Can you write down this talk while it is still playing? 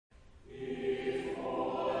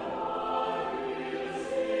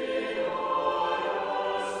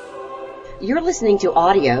You're listening to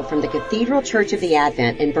audio from the Cathedral Church of the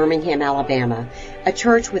Advent in Birmingham, Alabama, a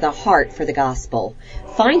church with a heart for the gospel.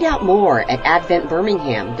 Find out more at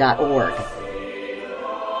adventbirmingham.org.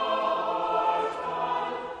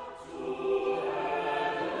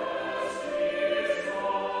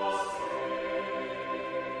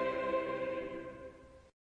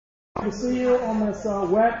 To see you on this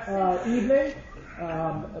wet evening,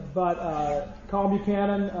 but Carl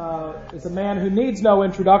Buchanan is a man who needs no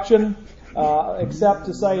introduction except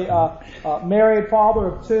to say married, father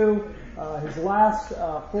of two. His last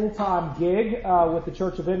full-time gig with the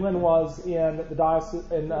Church of England was in the diocese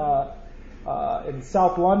in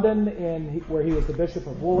South London, where he was the Bishop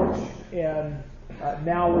of Woolwich, and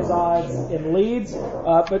now resides in Leeds.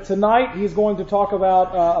 But tonight he's going to talk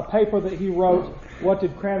about a paper that he wrote, What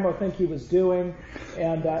Did Cranmer Think He Was Doing?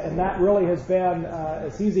 And that really has been,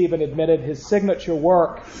 as he's even admitted, his signature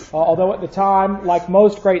work, although at the time, like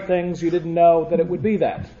most great things, you didn't know that it would be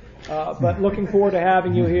that. But looking forward to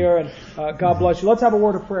having you here, and God bless you. Let's have a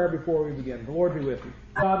word of prayer before we begin. The Lord be with you.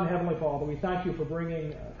 God and Heavenly Father, we thank you for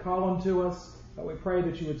bringing Colin to us. We pray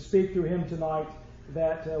that you would speak through him tonight,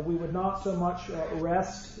 that we would not so much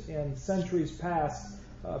rest in centuries past,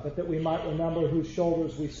 but that we might remember whose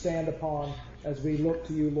shoulders we stand upon as we look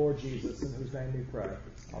to you, Lord Jesus, in whose name we pray.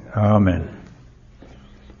 Amen.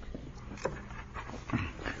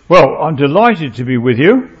 Well, I'm delighted to be with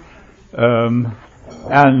you,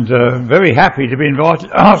 and very happy to be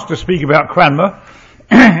asked to speak about Cranmer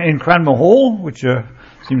in Cranmer Hall, which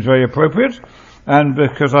seems very appropriate, and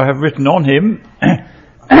because I have written on him,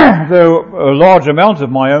 though a large amount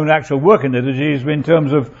of my own actual work in liturgy is in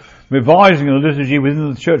terms of revising the liturgy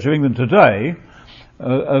within the Church of England today,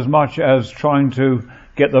 as much as trying to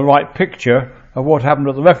get the right picture of what happened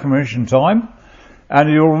at the Reformation time. And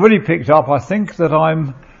you already picked up, I think, that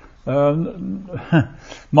I'm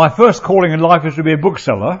my first calling in life is to be a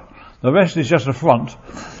bookseller. The rest is just a front.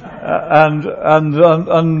 And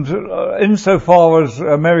insofar as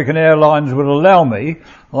American Airlines would allow me,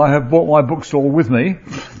 I have brought my bookstall with me.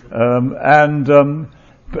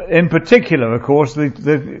 In particular, of course,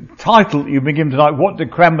 the title you begin tonight, What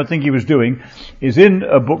Did Cranmer Think He Was Doing, is in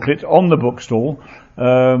a booklet on the bookstall.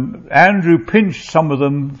 Andrew pinched some of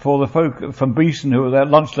them for the folk from Beeson who were there at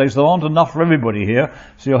lunch today, so there aren't enough for everybody here,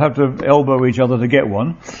 so you'll have to elbow each other to get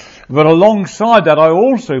one. But alongside that, I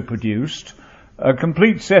also produced a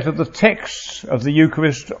complete set of the texts of the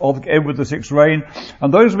Eucharist of Edward VI's reign,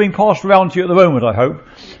 and those are being passed around to you at the moment, I hope.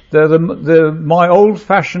 They're my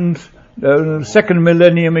old-fashioned second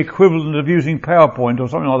millennium equivalent of using PowerPoint or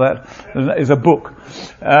something like that is a book.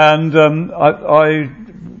 And I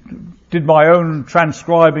did my own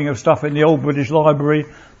transcribing of stuff in the Old British Library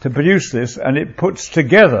to produce this, and it puts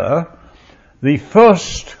together the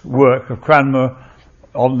first work of Cranmer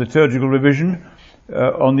on liturgical revision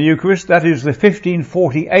on the Eucharist. That is the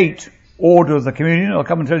 1548 Order of the Communion. I'll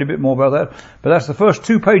come and tell you a bit more about that. But that's the first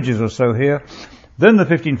 2 pages or so here. Then the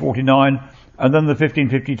 1549, and then the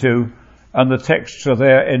 1552, and the texts are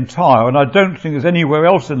there entire. And I don't think there's anywhere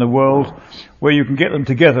else in the world where you can get them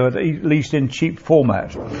together, at least in cheap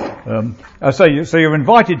format. So you're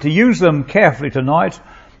invited to use them carefully tonight,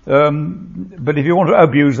 but if you want to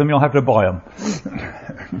abuse them, you'll have to buy them.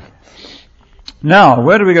 Now,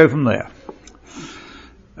 where do we go from there?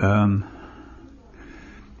 I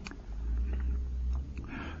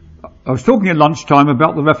was talking at lunchtime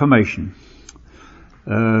about the Reformation.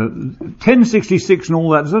 1066 and all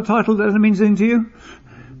that. Does that title, does it mean anything to you?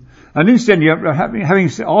 And instead, having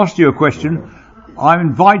asked you a question, I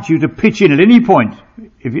invite you to pitch in at any point.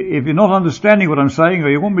 If you're not understanding what I'm saying, or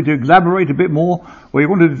you want me to elaborate a bit more, or you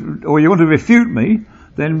want to refute me,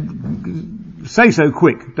 then say so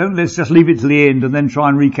quick. Let's just leave it to the end and then try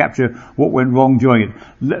and recapture what went wrong during it.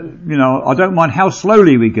 You know, I don't mind how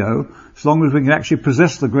slowly we go, as long as we can actually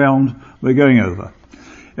possess the ground we're going over.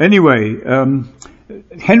 Anyway,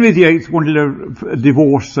 Henry VIII wanted a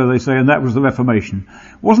divorce, so they say, and that was the Reformation.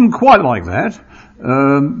 It wasn't quite like that.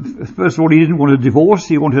 First of all, he didn't want a divorce;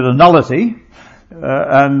 he wanted a nullity,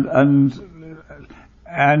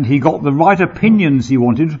 and he got the right opinions he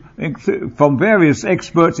wanted from various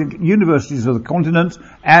experts in universities of the continent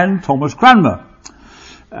and Thomas Cranmer.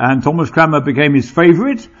 And Thomas Cranmer became his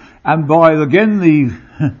favourite, and by again the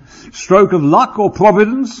stroke of luck or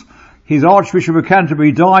providence, his Archbishop of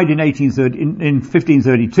Canterbury died in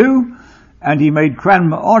 1532, and he made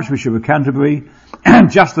Cranmer Archbishop of Canterbury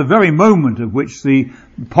just the very moment of which the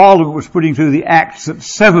Parliament was putting through the acts that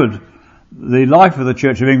severed the life of the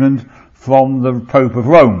Church of England from the Pope of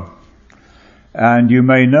Rome. And you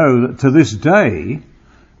may know that to this day,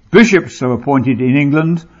 bishops are appointed in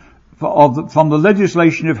England from the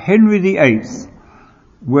legislation of Henry VIII,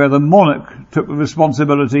 where the monarch took the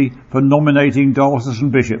responsibility for nominating diocesan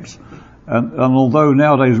bishops. And although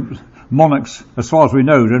nowadays monarchs, as far as we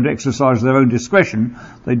know, don't exercise their own discretion,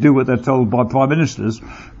 they do what they're told by prime ministers,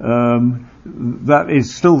 that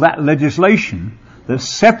is still that legislation that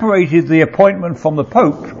separated the appointment from the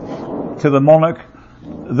Pope to the monarch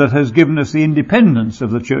that has given us the independence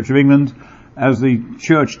of the Church of England as the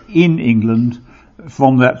church in England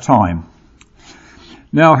from that time.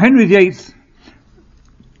 Now, Henry VIII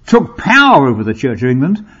took power over the Church of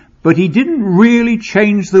England, but he didn't really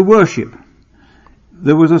change the worship.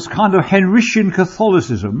 There was this kind of Henrician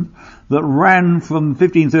Catholicism that ran from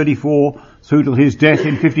 1534 through to his death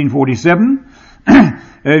in 1547,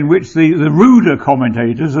 in which the ruder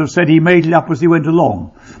commentators have said he made it up as he went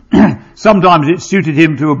along. Sometimes it suited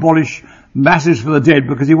him to abolish masses for the dead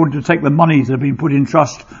because he wanted to take the money that had been put in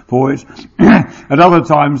trust for it. At other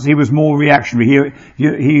times he was more reactionary.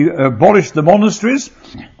 He abolished the monasteries.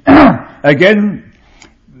 Again,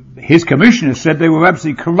 his commissioners said they were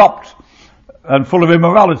absolutely corrupt and full of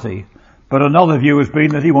immorality. But another view has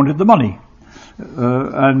been that he wanted the money.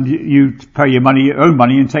 And you pay your money, your own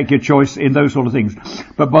money, and take your choice in those sort of things.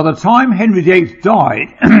 But by the time Henry VIII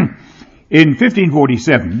died, in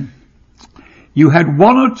 1547, you had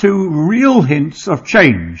one or two real hints of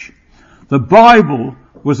change. The Bible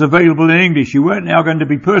was available in English. You weren't now going to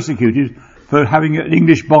be persecuted for having an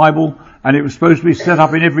English Bible, and it was supposed to be set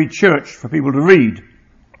up in every church for people to read.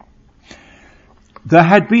 There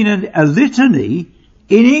had been a litany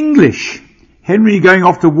in English. Henry, going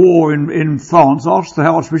off to war in France, asked the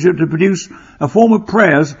Archbishop to produce a form of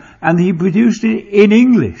prayers, and he produced it in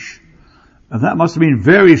English. And that must have been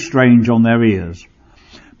very strange on their ears.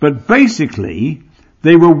 But basically,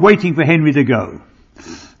 they were waiting for Henry to go.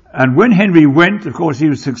 And when Henry went, of course, he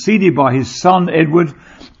was succeeded by his son Edward,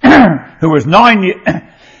 who was 9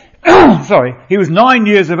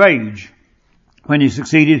 years of age when he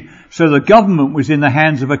succeeded. So the government was in the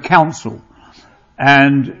hands of a council.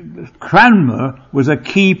 And Cranmer was a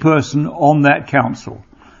key person on that council.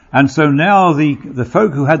 And so now the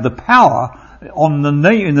folk who had the power in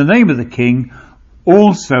the name of the king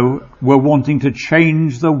also were wanting to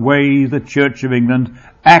change the way the Church of England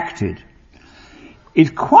acted.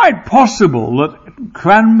 It's quite possible that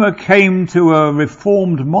Cranmer came to a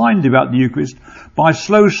reformed mind about the Eucharist by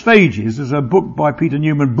slow stages. There's a book by Peter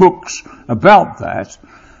Newman Brooks about that.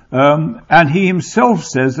 And he himself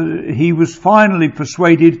says that he was finally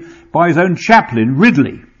persuaded by his own chaplain,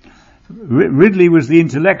 Ridley. Ridley was the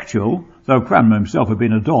intellectual, though Cranmer himself had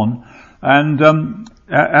been a Don,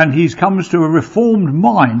 and he comes to a reformed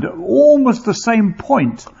mind at almost the same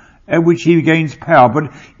point at which he gains power.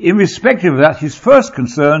 But in respect of that, his first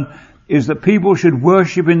concern is that people should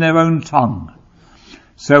worship in their own tongue.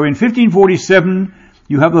 So in 1547,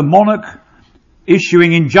 you have the monarch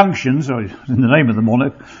issuing injunctions, or in the name of the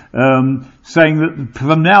monarch, saying that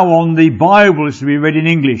from now on the Bible is to be read in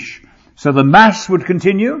English. So the Mass would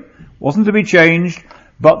continue, wasn't to be changed,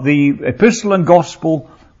 but the Epistle and Gospel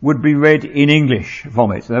would be read in English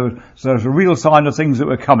from it. So there's a real sign of things that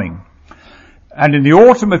were coming. And in the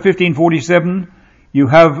autumn of 1547, you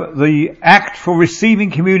have the Act for receiving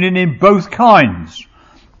communion in both kinds.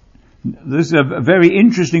 This is a very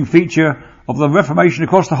interesting feature of the Reformation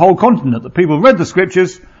across the whole continent, that people read the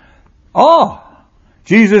scriptures.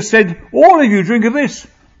 Jesus said, all of you drink of this.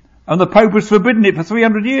 And the Pope has forbidden it for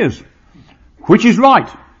 300 years. Which is right?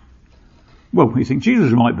 Well, we think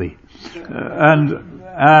Jesus might be.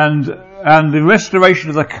 And the restoration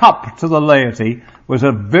of the cup to the laity was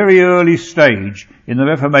a very early stage in the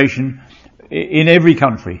Reformation in every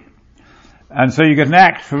country. And so you get an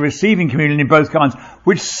act for receiving communion in both kinds,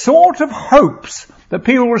 which sort of hopes that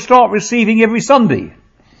people will start receiving every Sunday.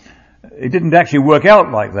 It didn't actually work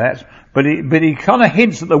out like that, but he kind of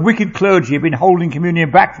hints that the wicked clergy have been holding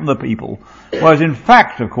communion back from the people. Whereas in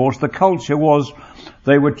fact, of course, the culture was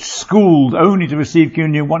they were schooled only to receive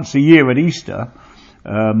communion once a year at Easter,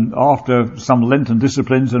 after some Lenten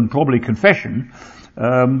disciplines and probably confession.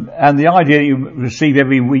 And the idea that you receive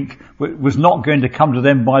every week was not going to come to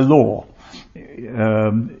them by law.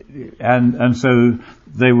 And so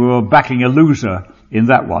they were backing a loser in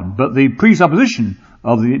that one. But the presupposition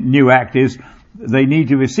of the new act is they need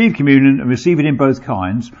to receive communion and receive it in both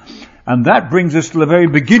kinds. And that brings us to the very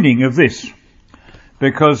beginning of this,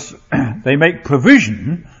 because they make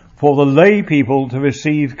provision for the lay people to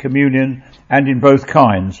receive communion and in both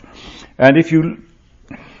kinds. And if you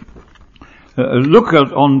look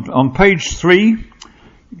at on page 3,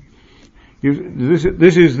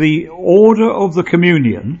 this is the order of the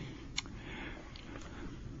communion,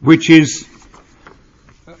 which is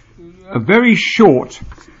a very short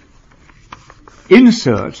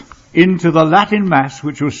insert into the Latin Mass,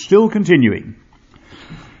 which was still continuing.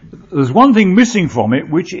 There's one thing missing from it,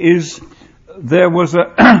 which is there was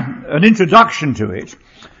an introduction to it,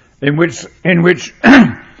 in which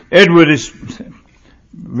Edward is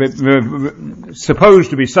supposed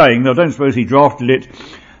to be saying, though I don't suppose he drafted it,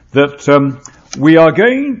 that we are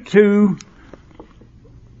going to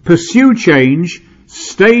pursue change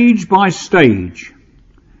stage by stage.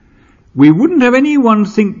 We wouldn't have anyone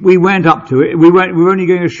think we went up to it. We're only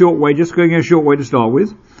going a short way, just going a short way to start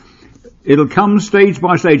with. It'll come stage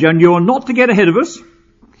by stage, and you're not to get ahead of us,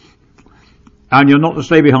 and you're not to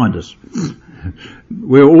stay behind us.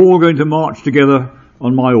 We're all going to march together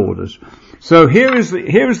on my orders. So here is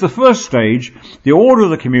the first stage, the order of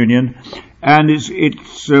the communion, and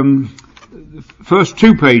its first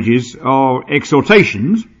 2 pages are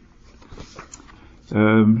exhortations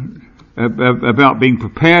about being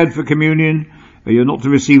prepared for communion. You're not to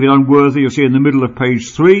receive it unworthy. You'll see in the middle of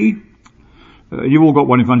page 3. You've all got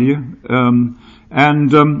one in front of you, and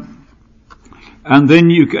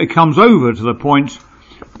then it comes over to the point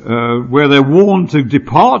where they're warned to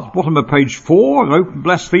depart. Bottom of page 4,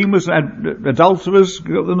 blasphemers and adulterers,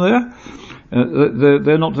 got them there.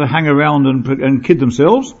 They're not to hang around and kid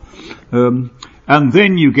themselves. And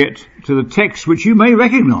then you get to the text which you may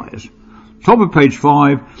recognise. Top of page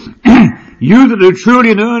 5. You that do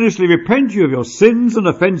truly and earnestly repent you of your sins and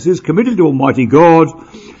offences committed to Almighty God,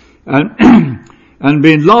 and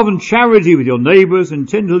be in love and charity with your neighbours,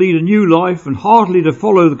 intend to lead a new life, and heartily to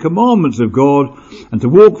follow the commandments of God, and to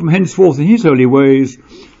walk from henceforth in his holy ways,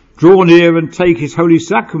 draw near and take his holy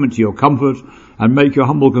sacrament to your comfort, and make your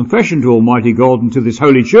humble confession to Almighty God and to this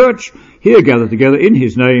holy church, here gathered together in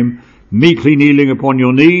his name, meekly kneeling upon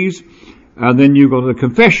your knees. And then you've got a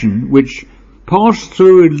confession which passed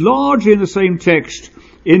through largely in the same text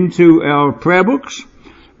into our prayer books,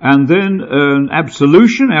 and then an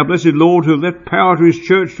absolution, our blessed Lord who left power to his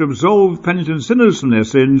church to absolve penitent sinners from their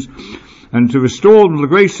sins and to restore them to the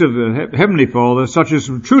grace of the Heavenly Father, such as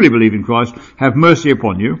truly believe in Christ, have mercy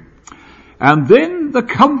upon you. And then the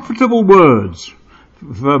comfortable words.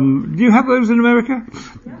 Do you have those in America?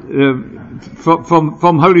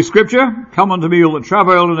 From Holy Scripture. Come unto me all that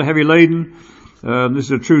travail and are heavy laden. This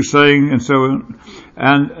is a true saying, and so on.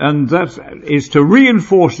 And that is to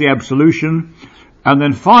reinforce the absolution. And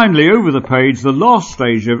then finally, over the page, the last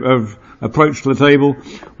stage of approach to the table.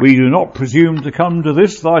 We do not presume to come to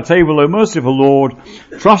this thy table, O merciful Lord,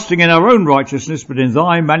 trusting in our own righteousness, but in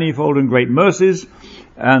thy manifold and great mercies.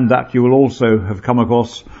 And that you will also have come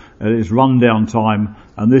across its rundown time,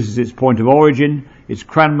 and this is its point of origin. It's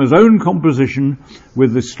Cranmer's own composition,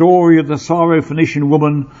 with the story of the Syrophoenician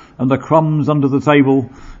woman and the crumbs under the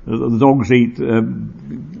table that the dogs eat,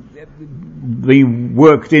 being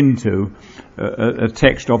worked into a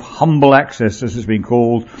text of humble access, as has been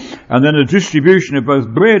called, and then a distribution of both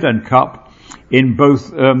bread and cup in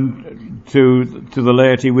both to the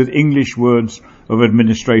laity with English words of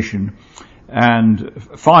administration, and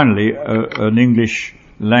finally an English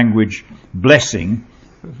language blessing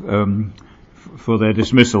for their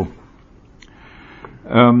dismissal.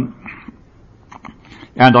 And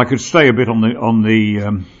I could stay a bit on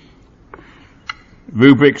the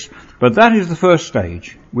rubrics, but that is the first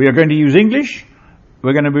stage. We are going to use English.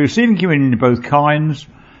 We're going to be receiving communion in both kinds,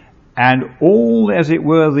 and all, as it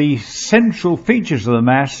were, the central features of the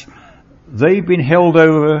Mass, they've been held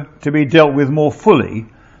over to be dealt with more fully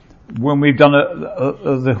when we've done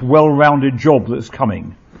the well-rounded job that's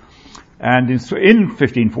coming. And in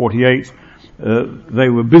 1548, they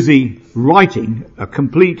were busy writing a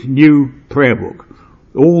complete new prayer book.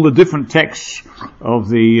 All the different texts of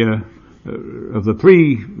the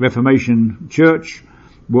pre-Reformation Church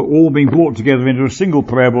were all being brought together into a single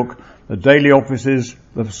prayer book. The daily offices,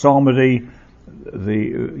 the psalmody,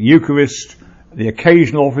 the Eucharist, the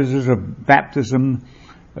occasional offices of baptism,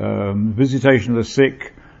 visitation of the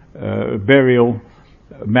sick, burial,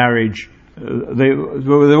 marriage. They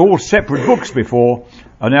were all separate books before,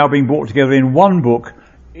 are now being brought together in one book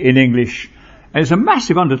in English. And it's a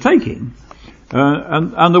massive undertaking.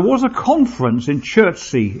 And there was a conference in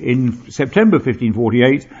Chertsey in September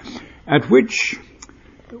 1548, at which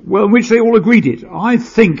they all agreed it. I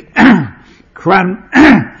think Cranmer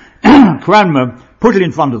put it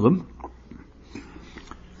in front of them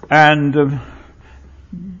and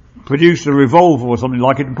produced a revolver or something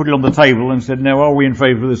like it and put it on the table and said, now are we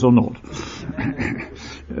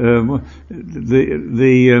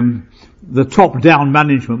the top-down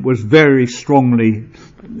management was very strongly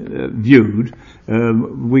viewed.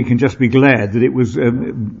 We can just be glad that it was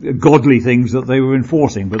godly things that they were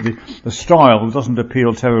enforcing, but the style doesn't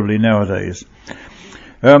appeal terribly nowadays.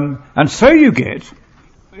 And so you get,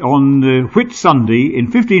 on the Whit Sunday in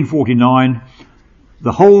 1549,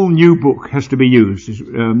 the whole new book has to be used.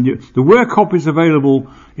 There were copies available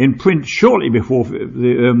in print shortly before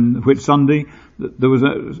the Whit Sunday. There was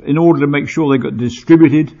in order to make sure they got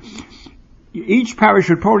distributed. Each parish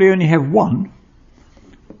would probably only have one.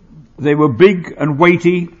 They were big and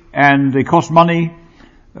weighty, and they cost money.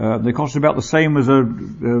 They cost about the same as a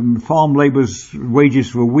farm labourer's wages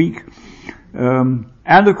for a week.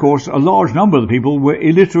 And of course, a large number of the people were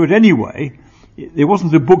illiterate anyway. It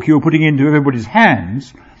wasn't a book you were putting into everybody's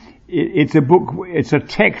hands. It's a book, it's a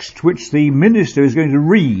text which the minister is going to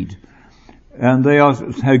read, and they are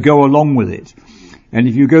to go along with it. And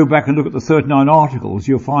if you go back and look at the 39 articles,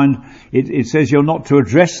 you'll find it says you're not to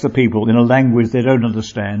address the people in a language they don't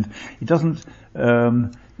understand. It doesn't,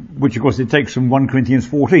 which of course it takes from 1 Corinthians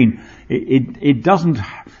 14. It doesn't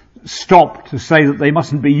stop to say that they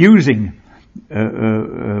mustn't be using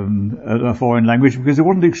a foreign language, because they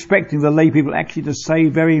wasn't expecting the lay people actually to say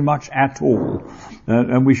very much at all.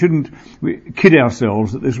 And we shouldn't kid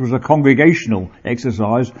ourselves that this was a congregational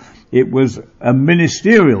exercise. It was a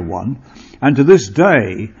ministerial one. And to this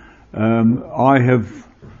day, I have,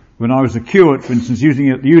 when I was a curate, for instance, using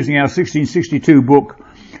our 1662 book,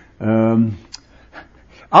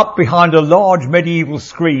 up behind a large medieval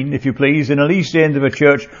screen, if you please, in an east end of a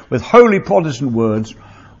church with holy Protestant words,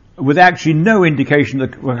 with actually no indication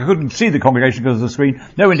that, well, I couldn't see the congregation because of the screen,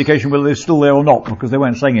 no indication whether they're still there or not, because they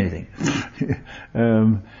weren't saying anything.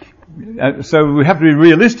 So we have to be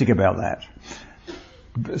realistic about that.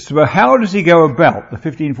 So how does he go about the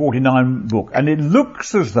 1549 book? And it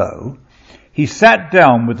looks as though he sat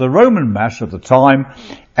down with the Roman Mass of the time,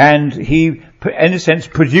 and he, in a sense,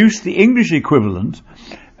 produced the English equivalent,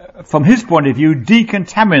 from his point of view,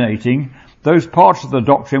 decontaminating those parts of the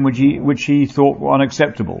doctrine which he thought were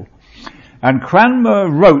unacceptable. And Cranmer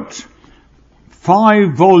wrote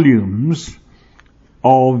 5 volumes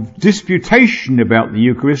of disputation about the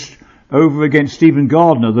Eucharist over against Stephen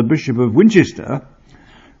Gardiner, the Bishop of Winchester,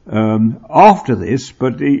 after this,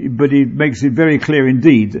 but he makes it very clear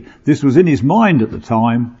indeed that this was in his mind at the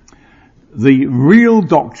time. The real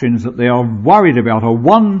doctrines that they are worried about are,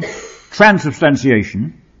 one,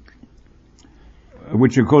 transubstantiation,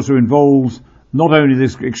 which of course involves not only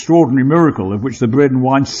this extraordinary miracle of which the bread and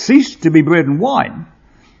wine ceased to be bread and wine,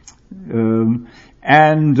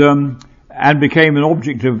 and became an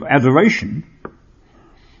object of adoration,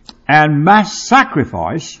 and mass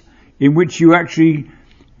sacrifice, in which you actually,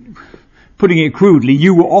 putting it crudely,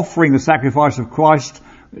 you were offering the sacrifice of Christ,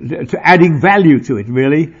 to adding value to it,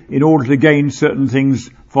 really, in order to gain certain things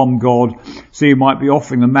from God. So you might be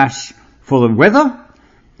offering the mass for the weather,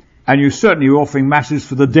 and you certainly were offering masses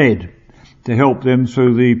for the dead, to help them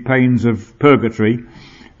through the pains of purgatory,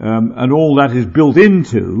 and all that is built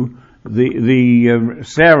into the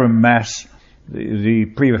Sarum Mass, the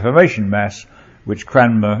pre-Reformation Mass, which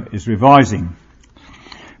Cranmer is revising.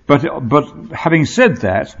 But having said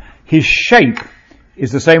that, his shape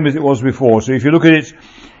is the same as it was before. So if you look at it,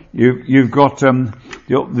 you've got and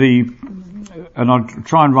I'll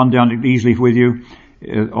try and run down it easily with you.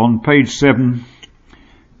 On page 7,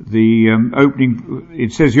 the opening,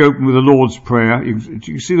 it says you open with the Lord's Prayer.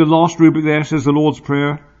 Do you see the last rubric there? It says the Lord's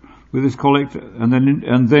Prayer with this collect, and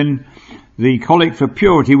then the collect for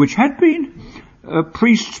purity, which had been a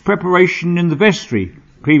priest's preparation in the vestry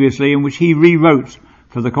previously, and which he rewrote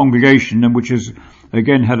for the congregation, and which has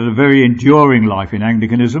again had a very enduring life in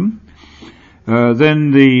Anglicanism.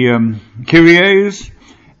 Then the Kyries,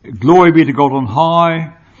 glory be to God on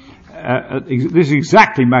high. This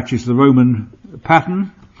exactly matches the Roman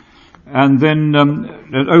pattern. And then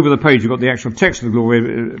over the page you've got the actual text of the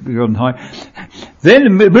glory be on high. Then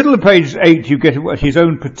in the middle of page 8 you get his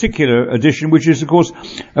own particular edition, which is of course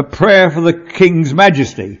a prayer for the King's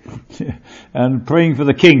Majesty. And praying for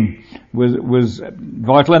the King was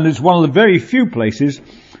vital, and it's one of the very few places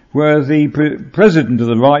where the President of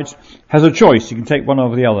the Rite has a choice. You can take one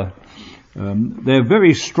over the other. They're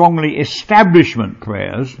very strongly establishment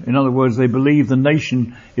prayers. In other words, they believe the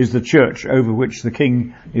nation is the church over which the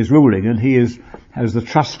king is ruling, and he has the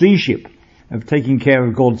trusteeship of taking care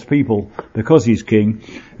of God's people because he's king.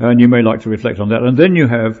 And you may like to reflect on that. And then you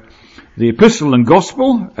have the epistle and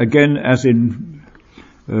gospel, again as in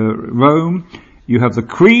Rome. You have the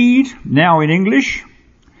creed, now in English.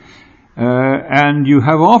 And you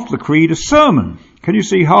have after the creed a sermon. Can you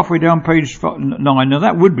see halfway down page 9? Now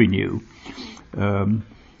that would be new.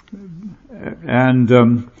 And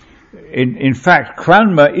in fact,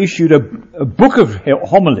 Cranmer issued a book of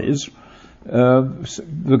homilies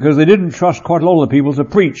because they didn't trust quite a lot of the people to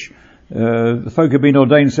preach. The folk had been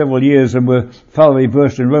ordained several years and were thoroughly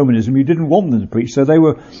versed in Romanism. You didn't want them to preach, so they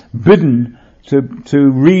were bidden to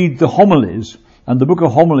read the homilies. And the book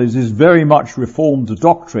of homilies is very much Reformed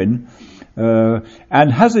doctrine,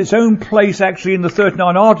 and has its own place actually in the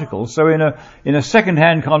 39 Articles. So in a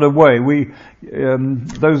second-hand kind of way, we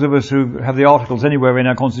those of us who have the Articles anywhere in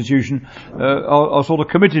our Constitution are sort of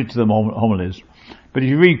committed to the homilies. But if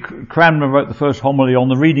you read, Cranmer wrote the first homily on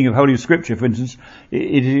the reading of Holy Scripture, for instance.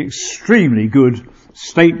 It is an extremely good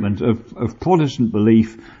statement of Protestant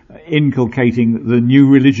belief, inculcating the new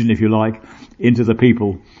religion, if you like, into the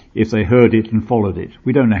people if they heard it and followed it.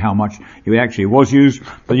 We don't know how much it actually was used,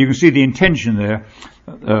 but you can see the intention there,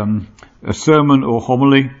 a sermon or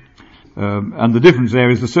homily, and the difference there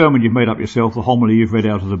is the sermon you've made up yourself, the homily you've read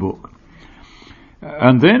out of the book.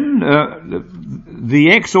 And then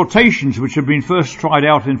the exhortations which have been first tried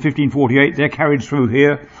out in 1548, they're carried through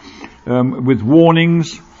here with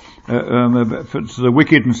warnings to the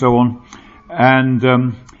wicked and so on.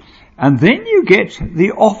 And then you get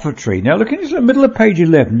the offertory. Now look into the middle of page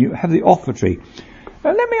 11, you have the offertory.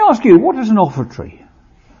 Now let me ask you, what is an offertory?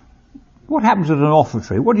 What happens at an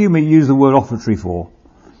offertory? What do you mean use the word offertory for?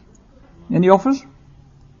 Any offers?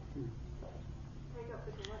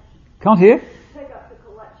 Can't hear?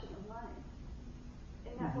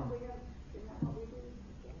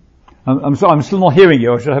 I'm sorry, I'm still not hearing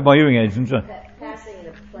you. I should have my hearing aids. Passing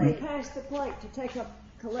the plate. Pass the plate to take up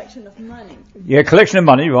collection of money. Yeah, collection of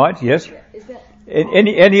money, right? Yes. Is that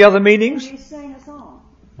any other meanings? Can you sing a song?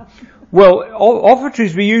 Well,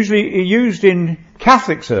 offertories were usually used in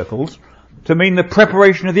Catholic circles to mean the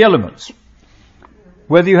preparation of the elements,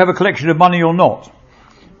 whether you have a collection of money or not,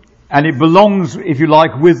 and it belongs, if you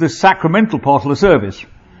like, with the sacramental part of the service.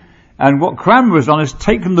 And what Cranmer has done is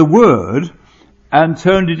taken the word and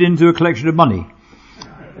turned it into a collection of money.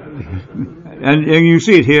 And you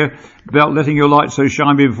see it here, about letting your light so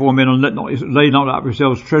shine before men, and lay not up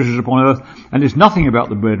yourselves treasures upon earth. And it's nothing about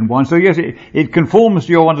the bread and wine. So yes, it conforms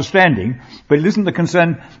to your understanding, but it isn't the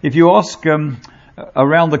concern. If you ask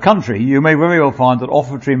around the country, you may very well find that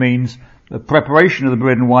offertory means the preparation of the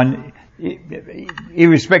bread and wine,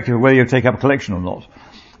 irrespective of whether you take up a collection or not.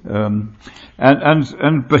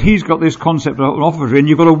 But he's got this concept of an offertory, and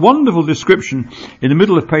you've got a wonderful description in the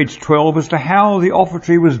middle of page 12 as to how the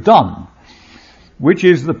offertory was done, which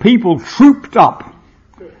is the people trooped up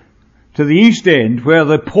to the east end where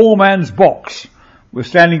the poor man's box was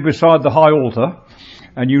standing beside the high altar,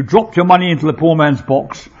 and you dropped your money into the poor man's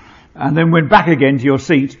box and then went back again to your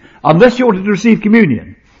seat, unless you wanted to receive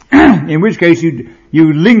communion, in which case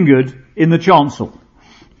you lingered in the chancel.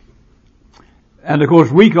 And of course,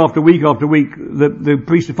 week after week after week, the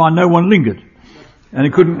priest would find no one lingered. And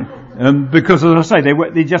it couldn't, because as I say,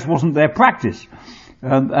 they just wasn't their practice.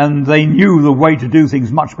 And they knew the way to do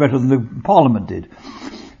things much better than the Parliament did.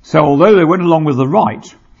 So although they went along with the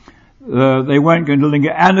rite, they weren't going to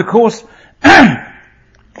linger. And of course,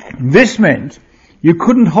 this meant you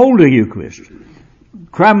couldn't hold a Eucharist.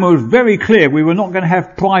 Cranmer was very clear, we were not going to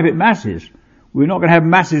have private masses. We were not going to have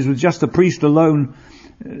masses with just the priest alone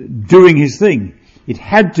doing his thing. It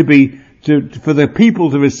had to be for the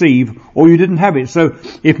people to receive, or you didn't have it. So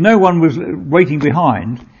if no one was waiting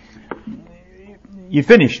behind, you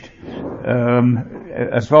finished.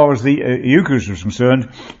 As far as the Eucharist was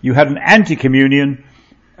concerned, you had an anti-communion,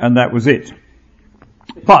 and that was it.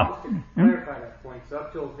 But clarify that point. So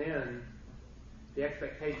up till then, the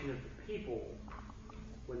expectation of the people,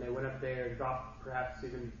 when they went up there and dropped, perhaps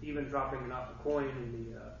even dropping enough a coin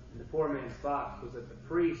in the poor man's box, was that the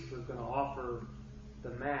priest was going to offer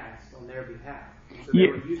the mass on their behalf. And so they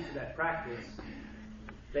were used to that practice.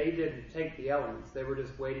 They didn't take the elements. They were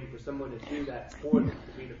just waiting for someone to do that for them,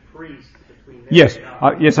 to be the priest between them. Yes,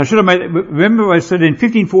 yes, I should have made it. Remember I said in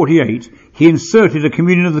 1548, he inserted a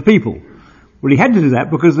communion of the people. Well, he had to do that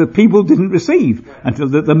because the people didn't receive, until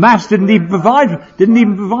the mass didn't even provide for them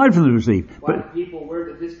to receive. But people, where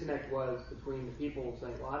the disconnect was between the people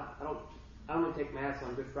saying, well, I don't want to take mass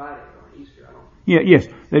on Good Friday or on Easter. I don't. Yeah, yes,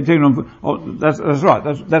 they'd taken on. Oh, that's right.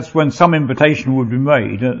 That's when some invitation would be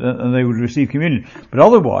made and they would receive communion. But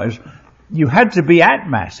otherwise, you had to be at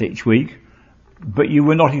mass each week, but you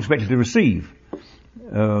were not expected to receive.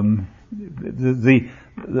 The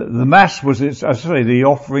mass was, as I say, the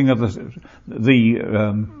offering of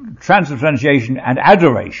the transubstantiation and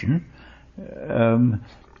adoration, and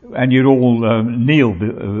you'd all kneel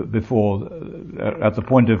before at the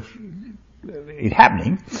point of it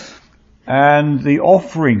happening, and the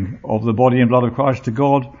offering of the body and blood of Christ to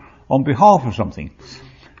God on behalf of something.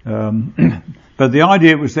 But the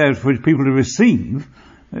idea was there for people to receive.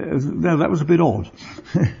 No, that was a bit odd.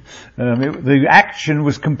 The action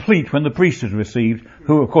was complete when the priest had received,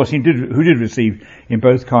 who of course who did receive in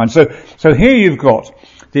both kinds. So here you've got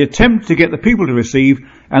the attempt to get the people to receive,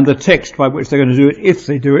 and the text by which they're going to do it, if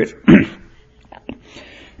they do it.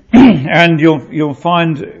 And you'll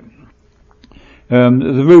find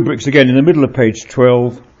the rubrics again in the middle of page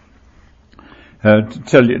 12. To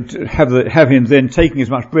tell you, to have him then taking as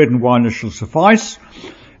much bread and wine as shall suffice,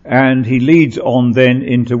 and he leads on then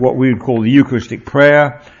into what we would call the Eucharistic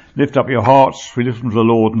prayer. Lift up your hearts, we listen to the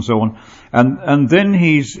Lord, and so on. And then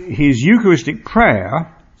his Eucharistic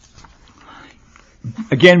prayer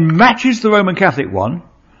again matches the Roman Catholic one,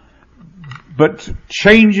 but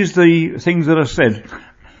changes the things that are said,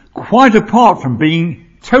 quite apart from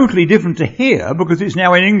being totally different to here, because it's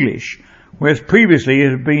now in English, whereas previously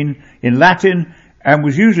it had been in Latin and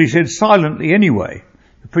was usually said silently anyway.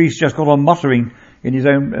 The priest just got on muttering in his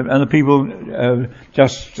own, and the people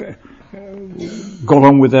just got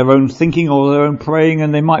on with their own thinking or their own praying,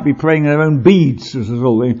 and they might be praying their own beads, as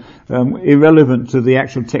well, irrelevant to the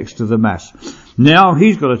actual text of the Mass. Now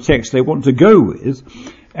he's got a text they want to go with,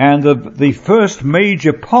 and the first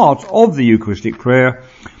major part of the Eucharistic prayer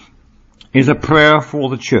is a prayer for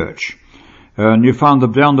the church. And you found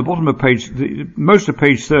down the bottom of most of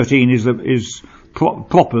page 13 is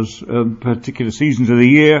Plopper's particular seasons of the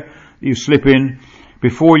year you slip in.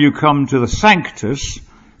 Before you come to the Sanctus,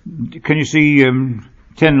 can you see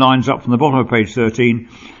 10 lines up from the bottom of page 13?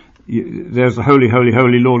 There's the Holy, Holy,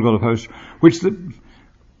 Holy Lord God of Hosts,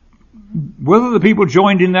 whether the people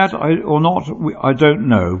joined in that or not, I don't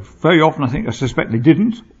know. Very often I suspect they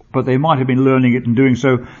didn't, but they might have been learning it and doing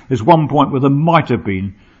so. There's one point where there might have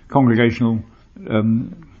been congregational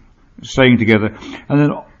saying together,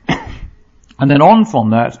 and then on from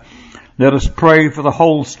that, let us pray for the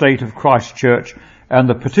whole state of Christ's church, and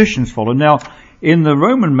the petitions follow. Now, in the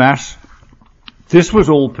Roman Mass, this was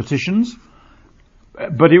all petitions,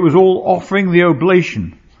 but it was all offering the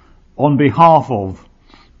oblation on behalf of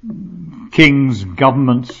kings,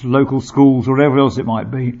 governments, local schools, whatever else it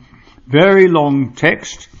might be. Very long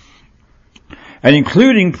text, and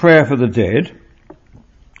including prayer for the dead.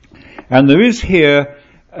 And there is here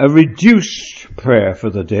a reduced prayer for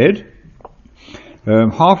the dead.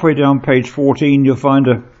 Halfway down page 14 you'll find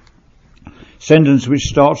a sentence which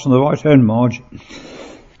starts on the right hand margin.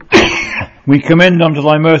 We commend unto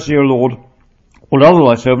thy mercy, O Lord, all other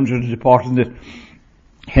thy servants who are departed in this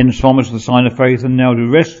henceforth the sign of faith, and now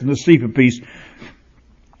do rest in the sleep of peace.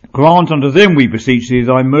 Grant unto them, we beseech thee,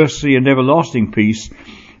 thy mercy and everlasting peace,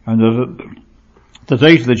 and that the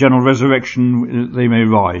date of the general resurrection they may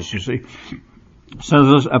rise, you see. So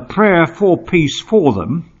there's a prayer for peace for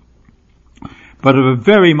them, but of a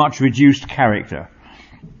very much reduced character.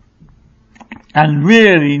 And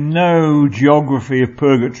really no geography of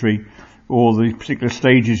purgatory or the particular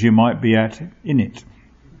stages you might be at in it,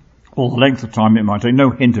 or the length of time it might take.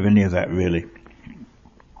 No hint of any of that, really.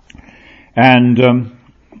 And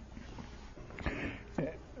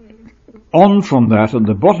on from that, at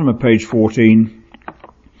the bottom of page 14,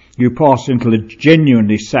 you pass into the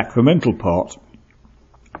genuinely sacramental part.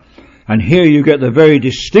 And here you get the very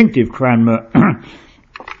distinctive Cranmer.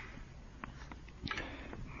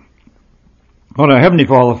 God, our Heavenly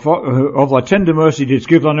Father, of thy tender mercy didst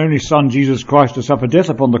give thine only Son, Jesus Christ, to suffer death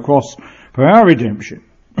upon the cross for our redemption,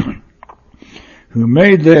 who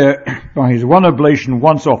made there, by his one oblation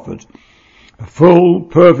once offered, a full,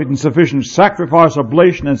 perfect and sufficient sacrifice,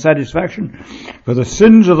 oblation and satisfaction for the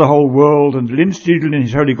sins of the whole world, and instituted in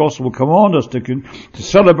his holy gospel command us to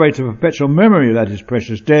celebrate a perpetual memory of that his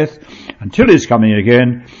precious death until his coming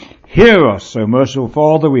again. Hear us, O merciful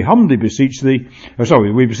Father, we humbly beseech thee, and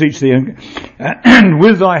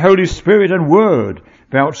with thy Holy Spirit and Word,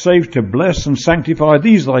 vouchsafe to bless and sanctify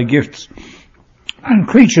these thy gifts and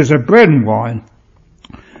creatures of bread and wine,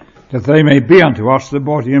 that they may be unto us the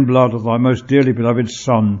body and blood of thy most dearly beloved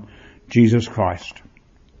Son, Jesus Christ,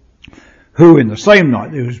 who in the same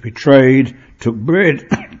night that he was betrayed, took bread,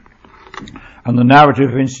 and the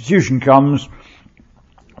narrative of institution comes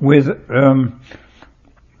with,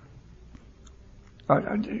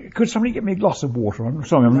 could somebody get me a glass of water? I'm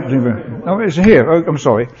sorry, I'm not doing very... Oh, it's here. Oh, I'm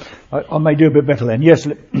sorry. I may do a bit better then. Yes,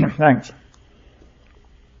 thanks.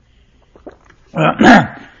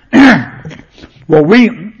 What we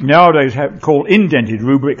nowadays call indented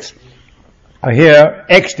rubrics are here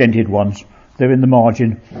exdented ones. They're in the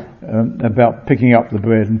margin about picking up the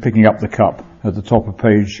bread and picking up the cup at the top of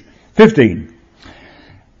page 15.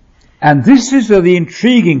 And this is the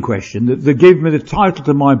intriguing question that gave me the title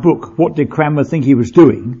to my book, What Did Cranmer Think He Was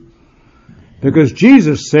Doing? Because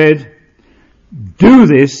Jesus said, do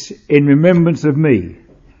this in remembrance of me.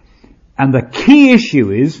 And the key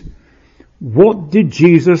issue is, what did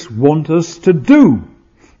Jesus want us to do?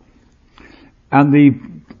 And the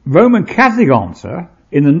Roman Catholic answer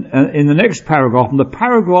in the next paragraph, and the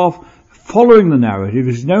paragraph following the narrative,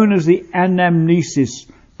 is known as the anamnesis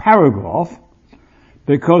paragraph,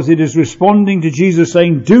 because it is responding to Jesus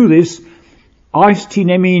saying, do this, eis ti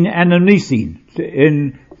nemin anamnesin,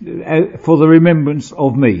 for the remembrance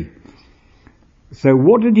of me. So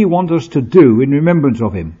what did he want us to do in remembrance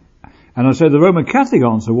of him? And I said the Roman Catholic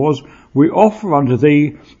answer was, we offer unto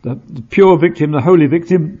thee the pure victim, the holy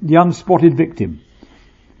victim, the unspotted victim.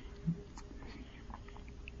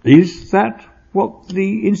 Is that what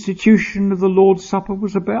the institution of the Lord's Supper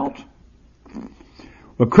was about?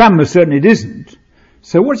 Well, Cranmer certainly it isn't.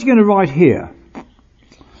 So what's he going to write here?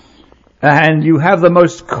 And you have the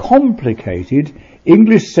most complicated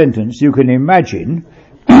English sentence you can imagine,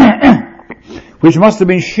 which must have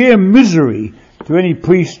been sheer misery to any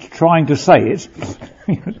priest trying to say it.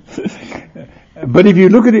 But if you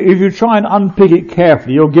look at it, if you try and unpick it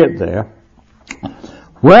carefully, you'll get there.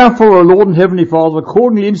 Wherefore, O Lord and Heavenly Father,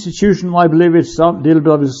 according to the institution of thy beloved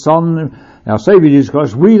Son, our Saviour Jesus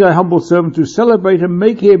Christ, we thy humble servants do celebrate and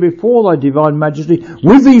make here before thy divine majesty,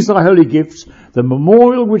 with these thy holy gifts, the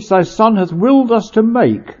memorial which thy Son hath willed us to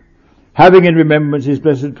make, having in remembrance his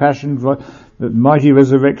blessed passion, mighty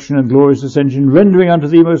resurrection and glorious ascension, rendering unto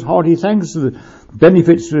thee most hearty thanks for the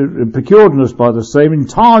benefits procured in us by the same,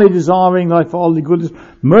 entirely desiring thy fatherly goodness,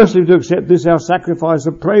 mercifully to accept this our sacrifice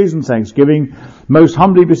of praise and thanksgiving, most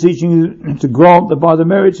humbly beseeching to grant that by the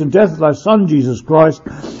merits and death of thy Son Jesus Christ,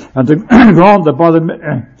 and to grant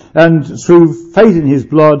that and through faith in his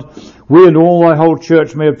blood, we and all thy whole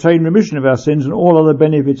church may obtain remission of our sins and all other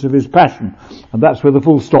benefits of his passion. And that's where the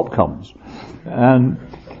full stop comes.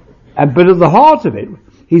 But at the heart of it,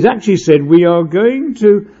 he's actually said, we are going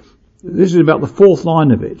to, this is about the fourth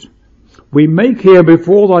line of it, we make here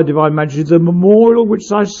before thy divine majesty the memorial which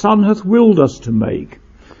thy Son hath willed us to make.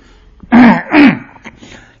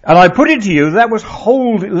 And I put it to you, that was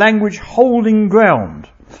language holding ground.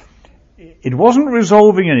 It wasn't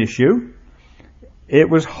resolving an issue, it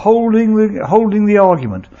was holding the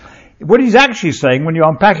argument. What he's actually saying when you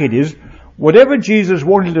unpack it is, whatever Jesus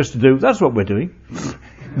wanted us to do, that's what we're doing.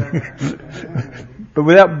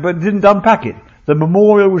 but didn't unpack it. The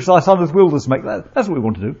memorial which thy Son hath willed us to make, that's what we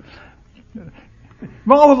want to do.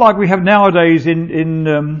 Rather like we have nowadays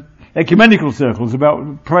in ecumenical circles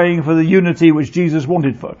about praying for the unity which Jesus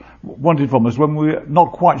wanted from us, when we're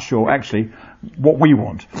not quite sure actually what we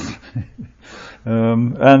want. So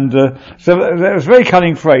that was a very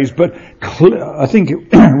cunning phrase, but I think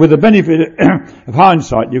with the benefit of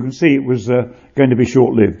hindsight, you can see it was going to be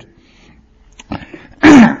short-lived.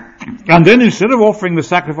 And then instead of offering the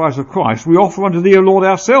sacrifice of Christ, we offer unto thee, O Lord,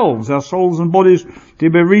 ourselves, our souls and bodies, to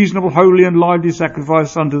be a reasonable, holy and lively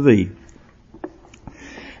sacrifice unto thee.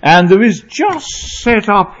 And there is just set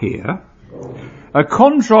up here a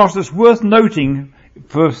contrast that's worth noting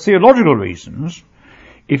for theological reasons.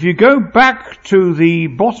 If you go back to the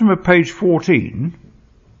bottom of page 14,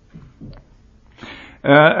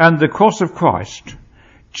 and the cross of Christ,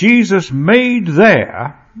 Jesus made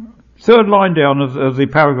there, third line down of the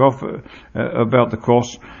paragraph about the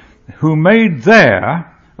cross, who made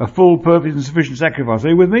there a full, perfect and sufficient sacrifice. Are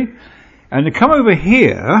you with me? And to come over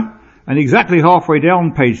here, and exactly halfway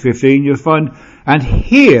down page 15, you'll find, and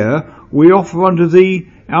here we offer unto thee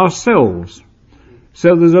ourselves.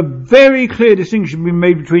 So there's a very clear distinction being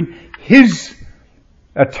made between his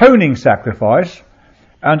atoning sacrifice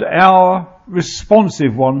and our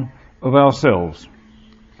responsive one of ourselves.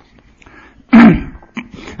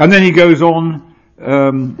 And then he goes on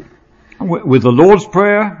with the Lord's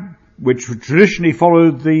Prayer, which traditionally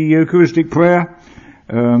followed the Eucharistic prayer,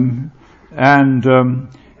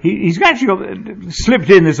 he's actually got slipped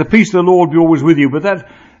in. There's a peace of the Lord be always with you, but that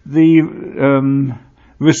the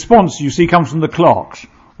response you see comes from the clerks,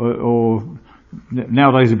 or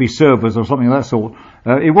nowadays it'd be servers or something of that sort.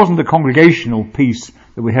 It wasn't the congregational peace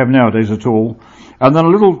that we have nowadays at all. And then a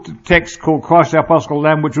little text called Christ our Paschal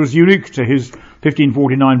Lamb, which was unique to his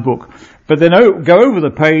 1549 book. But then go over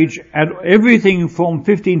the page, and everything from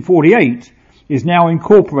 1548 is now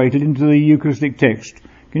incorporated into the Eucharistic text.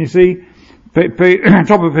 Can you see?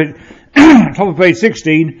 Top of page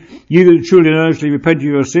 16, ye that truly and earnestly repent of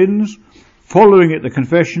your sins, following it the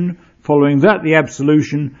confession, following that the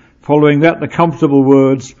absolution, following that the comfortable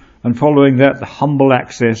words, and following that the humble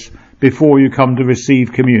access before you come to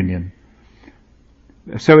receive communion.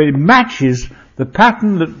 So it matches the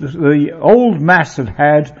pattern that the old Mass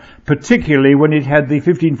had, particularly when it had the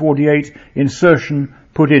 1548 insertion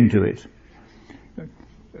put into it.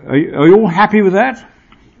 Are you all happy with that?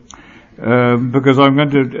 Because I'm going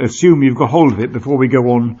to assume you've got hold of it before we go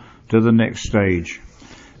on to the next stage.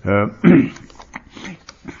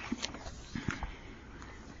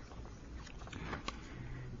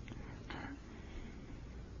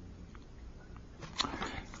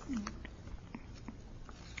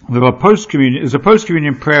 There's a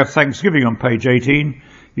post-communion prayer of thanksgiving on page 18.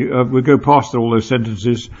 We'll go past all those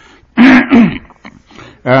sentences. and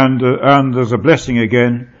there's a blessing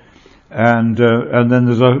again. And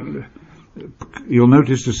then you'll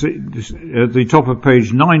notice at the top of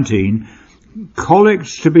page 19,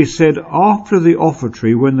 collects to be said after the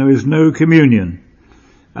offertory when there is no communion.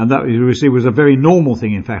 And that, you see, was a very normal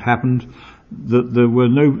thing, in fact, happened, that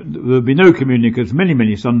there'd be no communion because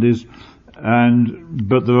many Sundays,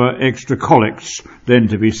 but there are extra collects then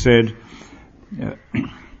to be said.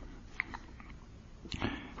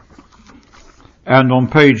 And on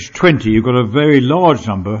page 20 you've got a very large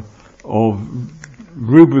number of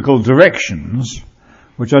rubrical directions,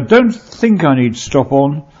 which I don't think I need to stop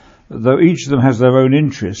on, though each of them has their own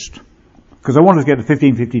interest, because I want to get to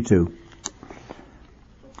 1552.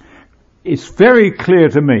 It's very clear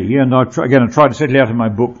to me, and I tried to set it out in my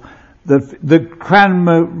book, that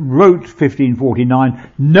Cranmer wrote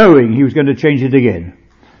 1549 knowing he was going to change it again.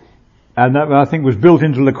 And that, I think, was built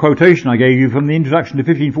into the quotation I gave you from the introduction to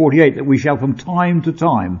 1548, that we shall from time to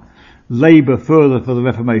time labour further for the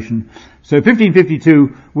Reformation. So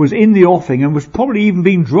 1552 was in the offing and was probably even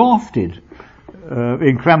being drafted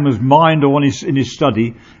in Cranmer's mind or in his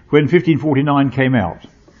study when 1549 came out.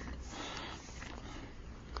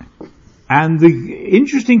 And the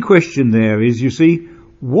interesting question there is, you see,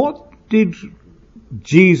 what did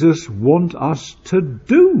Jesus want us to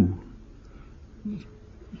do?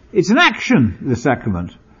 It's an action, the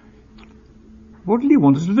sacrament. What did he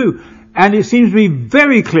want us to do? And it seems to be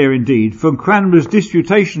very clear indeed from Cranmer's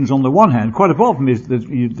disputations on the one hand, quite apart from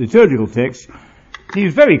the liturgical text,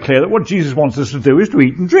 he's very clear that what Jesus wants us to do is to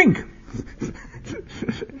eat and drink.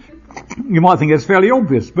 You might think that's fairly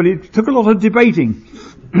obvious, but it took a lot of debating.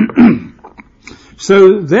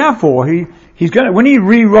 So therefore he's going to, when he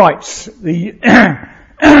rewrites the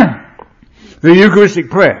Eucharistic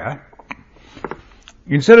prayer,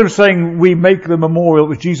 instead of saying we make the memorial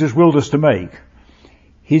which Jesus willed us to make,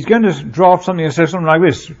 he's going to draft something that says something like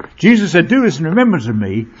this. Jesus said, do this in remembrance of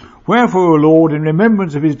me. Wherefore, O Lord, in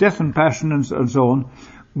remembrance of his death and passion and so on,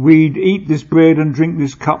 we'd eat this bread and drink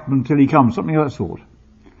this cup until he comes. Something of that sort.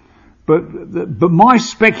 But my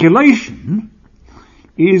speculation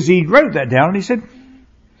is he wrote that down and he said,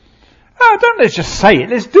 don't let's just say it,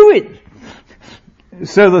 let's do it.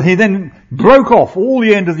 So that he then broke off all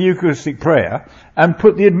the end of the Eucharistic prayer and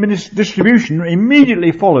put the distribution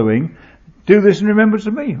immediately following, do this in remembrance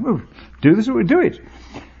of me. Well, do this or we do it.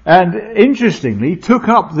 And interestingly, took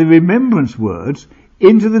up the remembrance words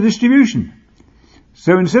into the distribution.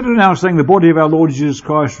 So instead of now saying the body of our Lord Jesus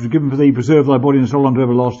Christ was given for thee, preserve thy body and soul unto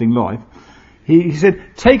everlasting life, he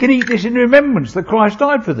said, take and eat this in remembrance that Christ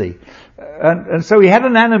died for thee. And so he had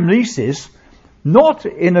an anamnesis, not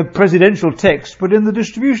in a presidential text, but in the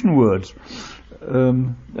distribution words.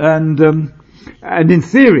 And in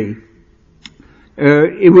theory,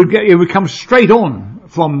 it would come straight on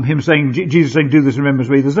from him saying, Jesus saying, do this in remembrance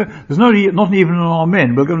of me. There's not even an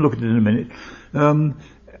amen. We're going to look at it in a minute.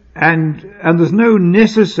 And there's no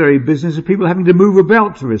necessary business of people having to move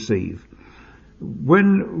about to receive.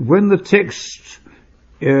 When the text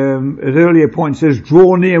at earlier points says,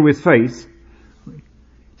 draw near with faith, it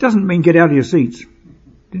doesn't mean get out of your seats.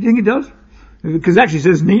 Do you think it does? Because it actually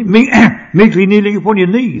says meekly kneeling upon your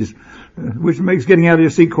knees, which makes getting out of your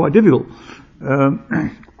seat quite difficult.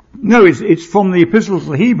 No, it's from the Epistle to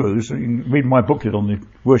the Hebrews. You can read my booklet on the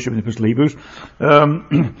worship in the Epistle to the Hebrews.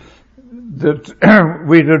 That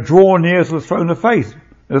we're to draw near to the throne of faith,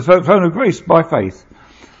 the throne of grace by faith.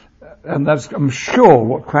 And that's, I'm sure,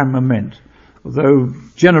 what Cranmer meant. Although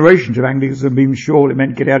generations of Anglicans have been sure it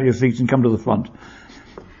meant get out of your seats and come to the front.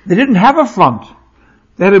 They didn't have a front.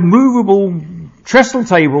 They had a movable trestle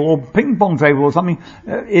table or ping pong table or something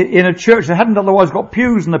in a church that hadn't otherwise got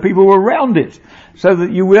pews, and the people were around it, so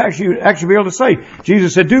that you would actually be able to say,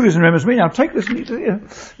 Jesus said, do this in remembrance of me. Now take this.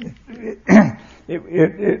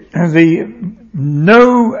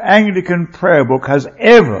 No Anglican prayer book has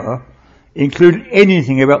ever included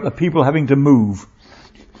anything about the people having to move.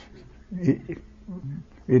 It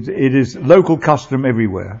is local custom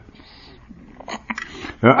everywhere.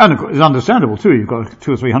 And of course, it's understandable too. You've got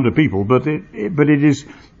 200 or 300 people, but it is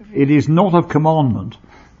It is not of commandment.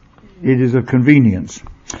 It is of convenience.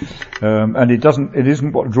 And it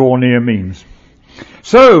isn't what draw near means.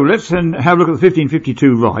 So, let's then have a look at the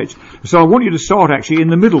 1552 rite. So I want you to start actually in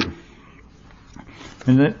the middle.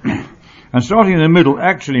 And starting in the middle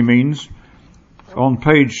actually means on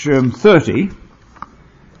page 30,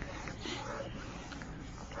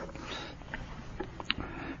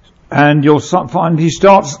 and you'll find he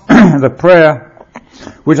starts the prayer,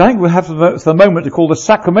 which I think we'll have for the moment to call the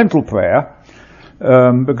sacramental prayer,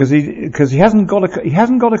 because he hasn't got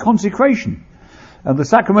a consecration, and the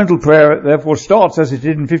sacramental prayer therefore starts as it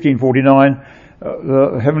did in 1549.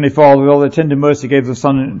 The Heavenly Father, with all their tender mercy, gave the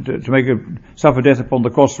Son to suffer death upon the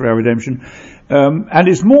cross for our redemption, and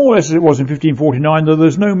it's more or less as it was in 1549, though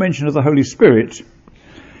there's no mention of the Holy Spirit.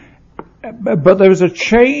 But there was a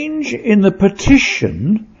change in the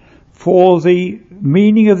petition for the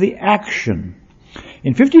meaning of the action.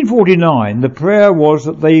 In 1549, the prayer was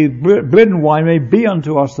that bread and wine may be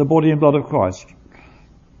unto us the body and blood of Christ.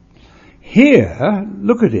 Here,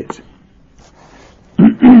 look at it.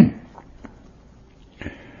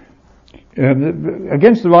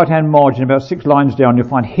 Against the right-hand margin, about 6 lines down, you'll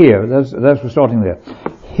find here. That's we're starting there.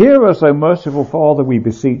 Hear us, O merciful Father, we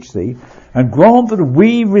beseech thee, and grant that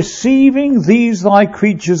we, receiving these thy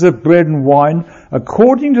creatures of bread and wine,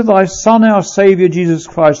 according to thy Son, our Saviour, Jesus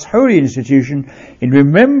Christ's holy institution, in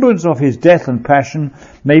remembrance of his death and passion,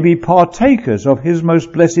 may be partakers of his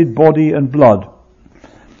most blessed body and blood.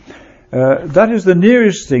 That is the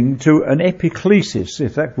nearest thing to an epiclesis,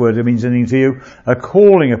 if that word means anything to you, a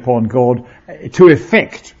calling upon God to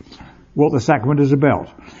effect what the sacrament is about.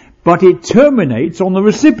 But it terminates on the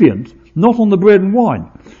recipient, not on the bread and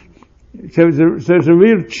wine. So there's a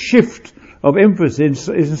real shift of emphasis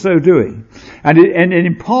in so doing. And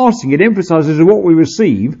in passing, it emphasizes that what we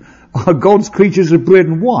receive are God's creatures of bread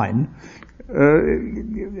and wine.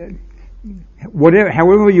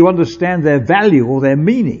 However you understand their value or their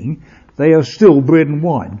meaning, they are still bread and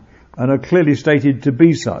wine, and are clearly stated to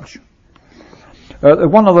be such.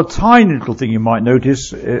 One other tiny little thing you might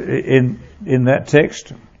notice in that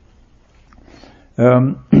text. I've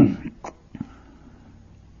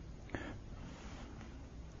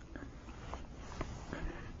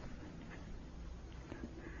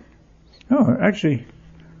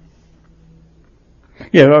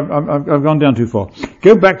gone down too far.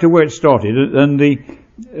 Go back to where it started, and the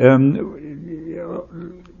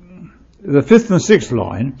 5th and 6th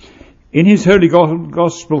line. In his holy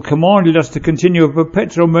gospel commanded us to continue a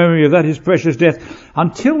perpetual memory of that his precious death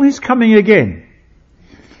until his coming again.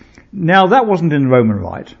 Now that wasn't in the Roman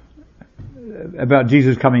Rite about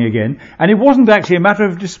Jesus coming again, and it wasn't actually a matter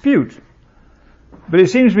of dispute. But it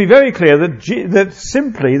seems to be very clear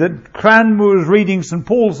that Cranmer was reading St.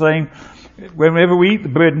 Paul saying, whenever we eat the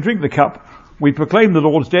bread and drink the cup, we proclaim the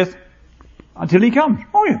Lord's death until he comes.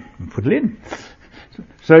 Oh yeah, put it in.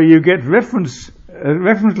 So you get reference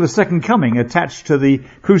to the second coming attached to the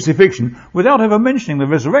crucifixion without ever mentioning the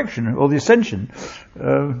resurrection or the ascension.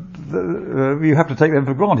 You have to take them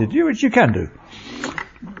for granted, which you can do.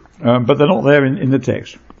 But they're not there in the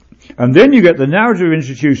text. And then you get the narrative of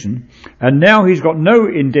institution, and now he's got no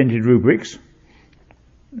indented rubrics.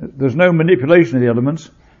 There's no manipulation of the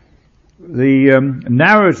elements. The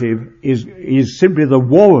narrative is simply the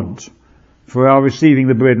warrant for our receiving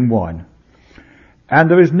the bread and wine. And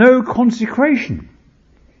there is no consecration.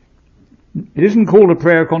 It isn't called a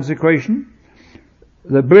prayer of consecration.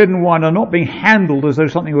 The bread and wine are not being handled as though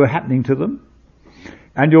something were happening to them.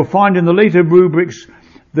 And you'll find in the later rubrics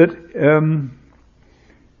that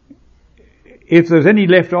if there's any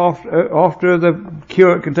left after the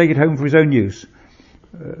curate can take it home for his own use.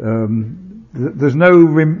 There's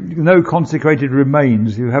no consecrated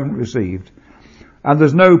remains you haven't received. And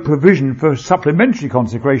there's no provision for supplementary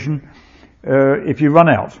consecration if you run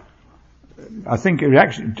out. I think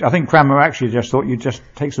Cranmer actually just thought you'd just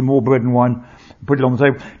take some more bread and wine and put it on the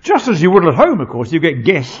table. Just as you would at home, of course. You get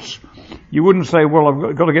guests. You wouldn't say, well,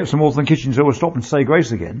 I've got to get some more from the kitchen, so we'll stop and say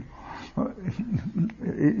grace again.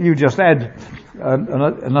 You just add,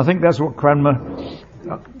 and I think that's what Cranmer,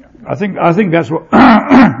 I think that's what,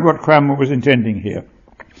 what Cranmer was intending here.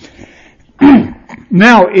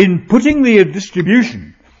 Now, in putting the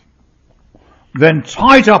distribution then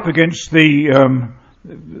tied up against the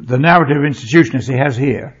narrative institution as he has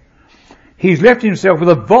here, he's left himself with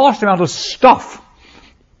a vast amount of stuff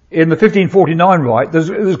in the 1549 rite that's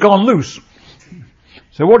gone loose.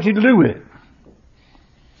 So what did he do with it?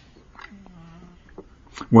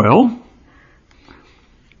 Well,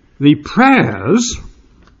 the prayers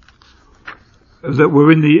that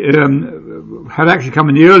were in the had actually come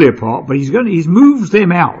in the earlier part, but he's moved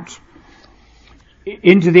them out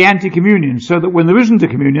into the anti-communion, so that when there isn't a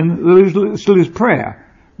communion, there still is prayer.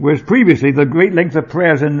 Whereas previously, the great length of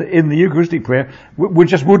prayers in the Eucharistic prayer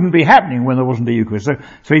just wouldn't be happening when there wasn't a Eucharist.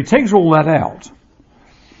 So he takes all that out.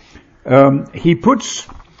 He puts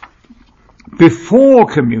before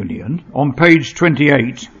communion on page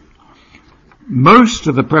 28 most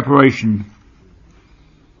of the preparation.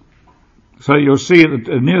 So you'll see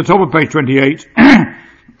near the top of page 28,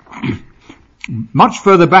 much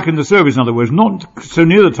further back in the service, in other words, not so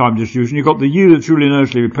near the time of distribution, you've got the "you that truly and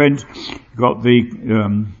earnestly repent," you've got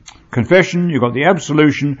the confession, you've got the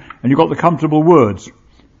absolution, and you've got the comfortable words.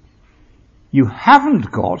 You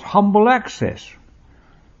haven't got humble access.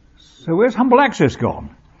 So where's humble access gone?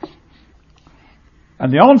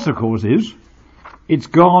 And the answer, of course, is it's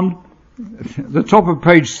gone at the top of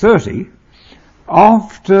page 30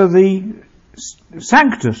 after the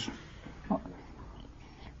Sanctus.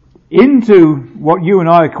 Into what you and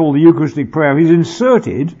I call the Eucharistic prayer, he's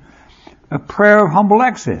inserted a prayer of humble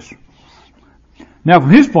access. Now, from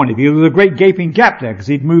his point of view, there's a great gaping gap there because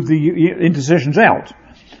he'd moved the intercessions out.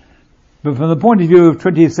 But from the point of view of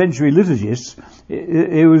 20th century liturgists,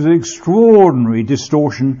 it was an extraordinary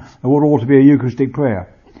distortion of what ought to be a Eucharistic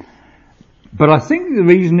prayer. But I think the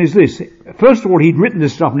reason is this. First of all, he'd written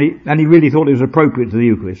this stuff and he really thought it was appropriate to the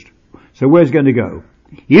Eucharist. So where's it going to go?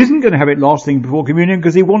 He isn't going to have it last thing before communion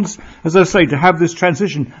because he wants, as I say, to have this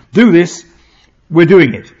transition. Do this, we're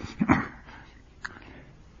doing it.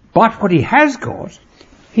 But what he has got,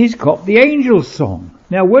 he's got the angel's song.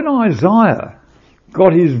 Now when Isaiah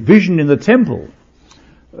got his vision in the temple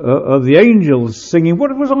of the angels singing,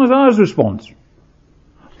 what was Isaiah's response?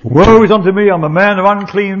 Woe is unto me, I'm a man of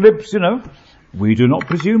unclean lips, We do not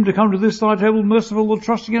presume to come to this thy table merciful or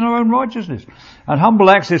trusting in our own righteousness. And humble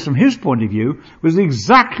access from his point of view was the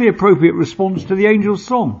exactly appropriate response to the angel's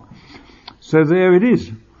song. So there it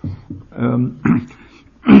is.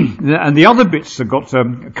 And the other bits that got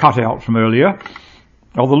cut out from earlier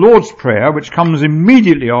are the Lord's Prayer, which comes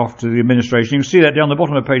immediately after the administration. You can see that down the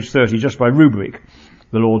bottom of page 30, just by rubric,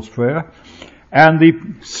 the Lord's Prayer. And the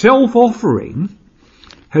self-offering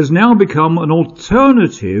has now become an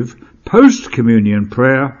alternative post-communion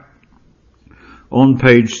prayer on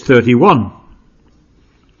page 31.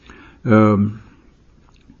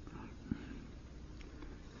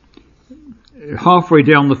 Halfway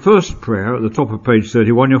down the first prayer at the top of page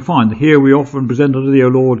 31, you'll find, "Here we offer and present unto thee, O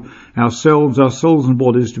Lord, ourselves, our souls and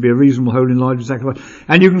bodies to be a reasonable, holy and lively sacrifice."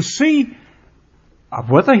 And you can see,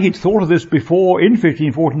 whether he'd thought of this before in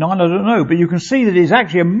 1549, I don't know, but you can see that it's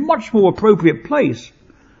actually a much more appropriate place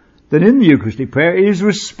than in the Eucharistic prayer. It is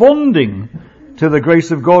responding to the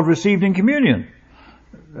grace of God received in communion.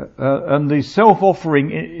 And the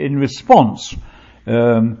self-offering in response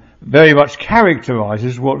very much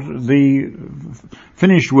characterizes what the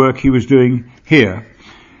finished work he was doing here.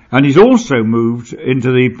 And he's also moved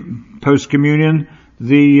into the post-communion,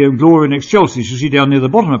 the Gloria in Excelsis, you see down near the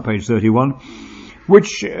bottom of page 31,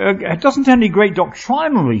 which doesn't have any great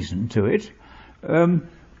doctrinal reason to it,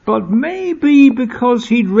 but maybe because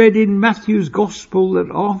he'd read in Matthew's Gospel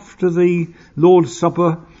that after the Lord's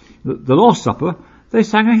Supper, the Last Supper, they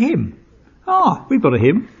sang a hymn. We've got a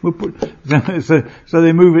hymn. We'll so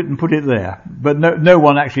they move it and put it there. But no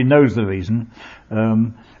one actually knows the reason.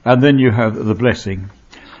 And then you have the blessing.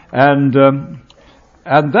 And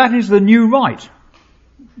that is the new rite.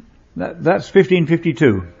 That's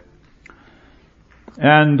 1552.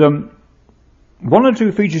 And one or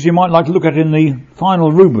two features you might like to look at in the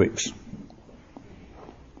final rubrics.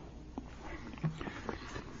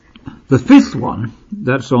 The fifth one,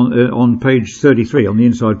 that's on page 33, on the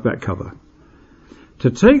inside back cover. To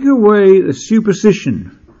take away the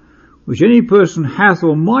superstition which any person hath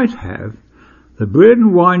or might have, the bread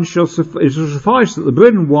and wine it shall suffice that the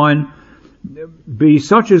bread and wine be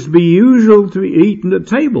such as be usual to be eaten at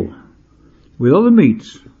table, with other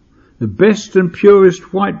meats, the best and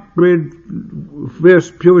purest white bread,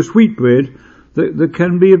 purest wheat bread that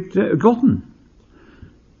can be gotten.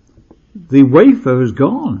 The wafer has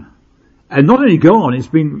gone. And not only gone,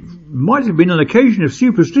 might have been an occasion of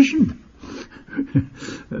superstition.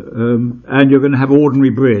 And you're going to have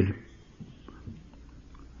ordinary bread.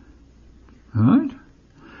 Alright?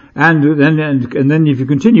 And then if you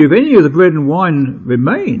continue, if any of the bread and wine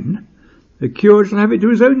remain, the curate shall have it to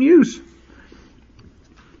his own use.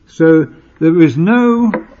 So there is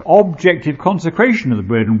no objective consecration of the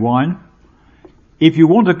bread and wine. If you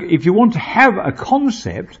want to have a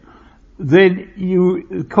concept, then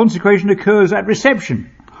consecration occurs at reception.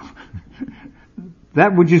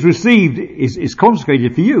 That which is received is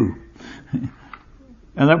consecrated for you.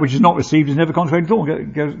 And that which is not received is never consecrated at all,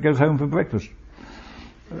 goes home for breakfast.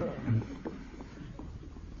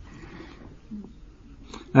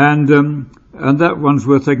 And that one's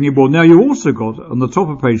worth taking aboard. Now, you also got, on the top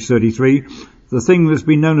of page 33, the thing that's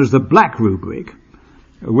been known as the Black Rubric,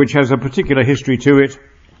 which has a particular history to it.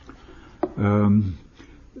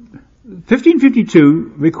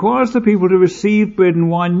 1552 requires the people to receive bread and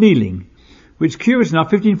wine kneeling, which, curious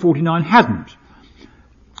enough, 1549 hadn't.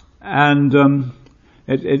 And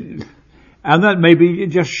that may be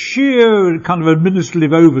just sheer kind of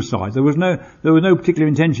administrative oversight. There was no particular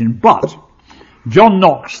intention. But John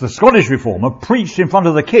Knox, the Scottish reformer, preached in front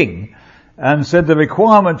of the king and said the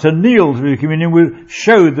requirement to kneel to the communion would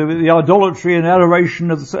show the idolatry and adoration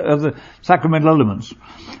of the sacramental elements.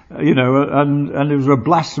 And it was a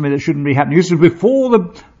blasphemy that shouldn't be happening. This was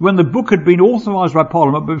before when the book had been authorised by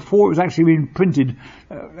Parliament, but before it was actually being printed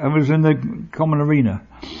and was in the common arena.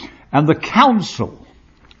 And the council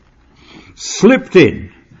slipped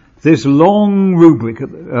in this long rubric at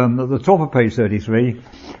the top of page 33,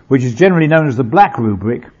 which is generally known as the Black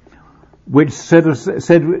Rubric, which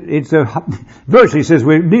virtually says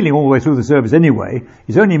we're kneeling all the way through the service anyway.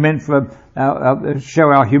 It's only meant for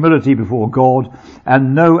show our humility before God,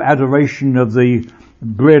 and no adoration of the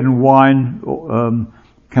bread and wine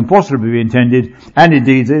can possibly be intended. And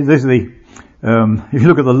indeed, this is if you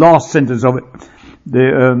look at the last sentence of it,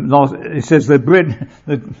 it says the bread,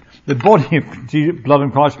 the body of Jesus, blood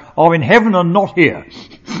of Christ are in heaven and not here.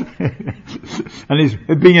 And it's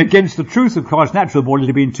being against the truth of Christ's natural body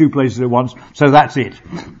to be in two places at once, so that's it.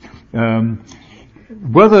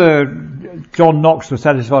 Whether John Knox was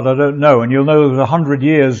satisfied, I don't know, and you'll know there was 100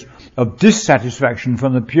 years of dissatisfaction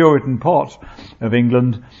from the Puritan part of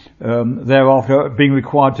England thereafter being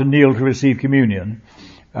required to kneel to receive communion,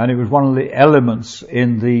 and it was one of the elements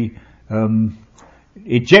in the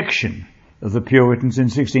ejection of the Puritans in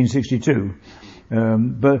 1662.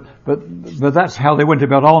 But that's how they went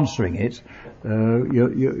about answering it.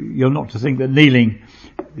 You're not to think that kneeling,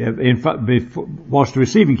 in fact, whilst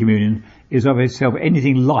receiving communion, is of itself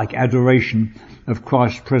anything like adoration of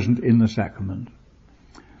Christ present in the sacrament.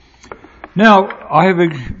 Now, I have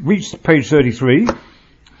reached page 33.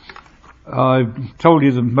 I've told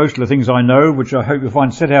you most of the things I know, which I hope you'll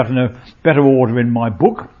find set out in a better order in my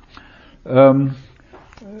book.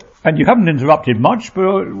 And you haven't interrupted much,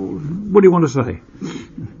 but what do you want to say?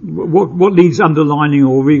 What needs underlining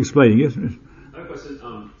or re-explaining? Yes? I have a question.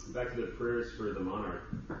 Back to the prayers for the monarch.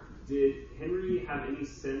 Did Henry have any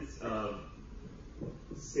sense of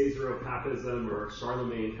Caesaropapism or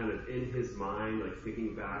Charlemagne kind of in his mind, like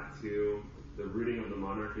thinking back to the rooting of the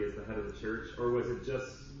monarchy as the head of the church? Or was it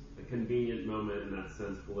just a convenient moment in that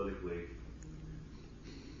sense politically?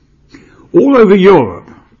 All over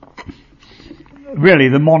Europe, really,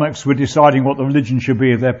 the monarchs were deciding what the religion should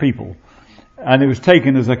be of their people. And it was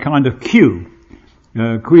taken as a kind of cue.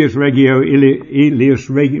 Quius regio, ilius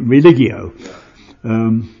religio.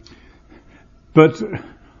 But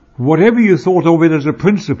whatever you thought of it as a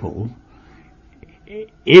principle,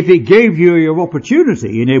 if it gave you your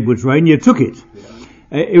opportunity in Edward's reign, you took it.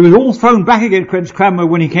 It was all thrown back against Prince Cranmer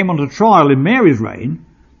when he came onto trial in Mary's reign.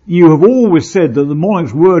 You have always said that the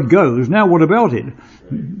monarch's word goes. Now what about it?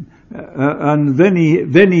 And then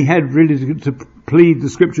he had really to plead the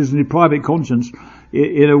scriptures in his private conscience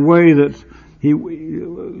in a way that he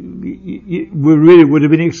really would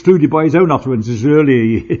have been excluded by his own utterances earlier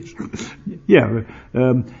years.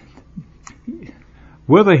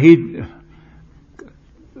 Whether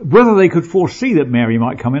they could foresee that Mary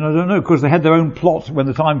might come in, I don't know, because they had their own plot when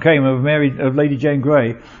the time came of Lady Jane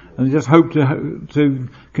Grey, and they just hoped to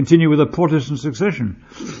continue with a Protestant succession.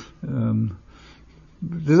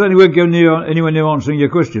 Does anyone go anywhere near answering your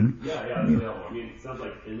question? Yeah, it's available. I mean, it sounds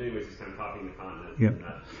like in many ways he's kind of copying the continent. Yeah.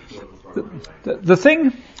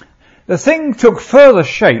 The thing took further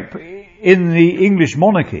shape in the English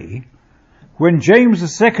monarchy when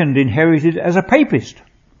James II inherited as a papist.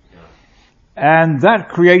 And that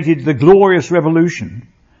created the Glorious Revolution,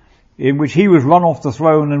 in which he was run off the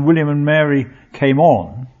throne and William and Mary came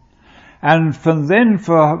on. And from then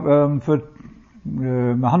for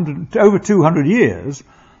over 200 years,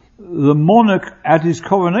 the monarch at his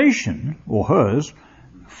coronation, or hers,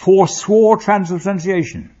 forswore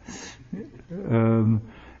transubstantiation.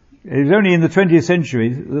 It was only in the 20th century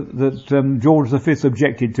that George V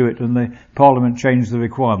objected to it and the Parliament changed the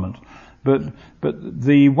requirement. But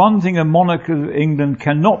the one thing a monarch of England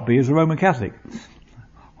cannot be is a Roman Catholic.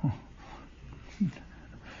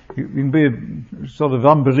 You can be sort of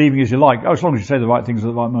unbelieving as you like, as long as you say the right things at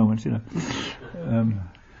the right moments, you know.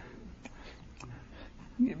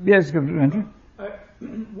 Yes, Andrew?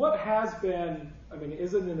 What has been,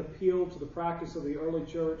 is it an appeal to the practice of the early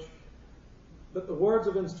church that the words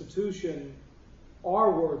of institution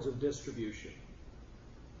are words of distribution?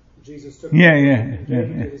 Jesus took Yeah, it yeah, and gave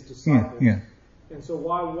it yeah, to his disciples. yeah. And so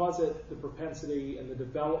why was it the propensity and the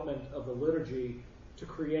development of the liturgy to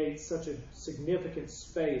create such a significant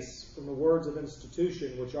space from the words of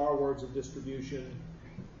institution, which are words of distribution,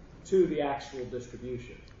 to the actual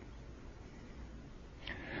distribution?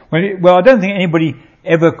 Well, I don't think anybody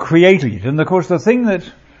ever created it. And of course the thing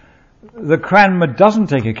that the Cranmer doesn't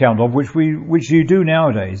take account of, which you do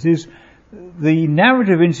nowadays, is the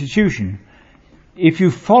narrative institution. If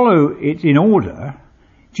you follow it in order,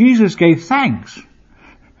 Jesus gave thanks.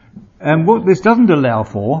 And what this doesn't allow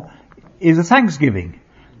for is a thanksgiving.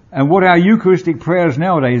 And what our Eucharistic prayers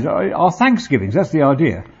nowadays are thanksgivings. That's the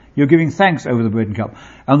idea. You're giving thanks over the bread and cup.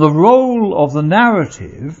 And the role of the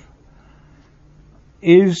narrative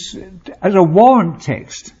is, as a warrant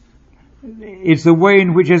text, it's the way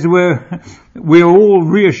in which, as we're all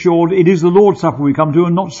reassured, it is the Lord's Supper we come to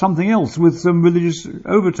and not something else with some religious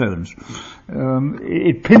overtones.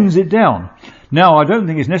 It pins it down. Now, I don't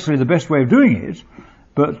think it's necessarily the best way of doing it,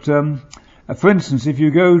 but for instance, if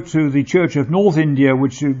you go to the Church of North India,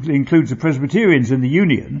 which includes the Presbyterians in the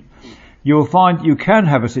Union, you'll find you can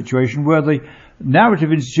have a situation where the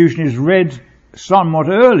narrative institution is read somewhat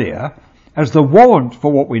earlier as the warrant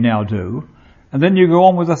for what we now do, and then you go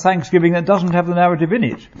on with a thanksgiving that doesn't have the narrative in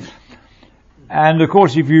it. And of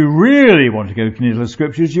course, if you really want to go into the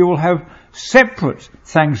scriptures, you will have separate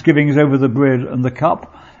thanksgivings over the bread and the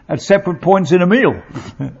cup at separate points in a meal.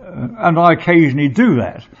 And I occasionally do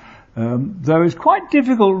that. Though it's quite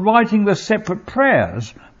difficult writing the separate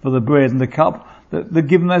prayers for the bread and the cup that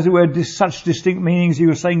give them, as it were, such distinct meanings. You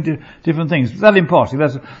were saying different things. That in passing,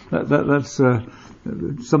 that's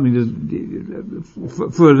something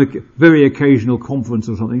for a very occasional conference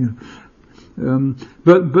or something.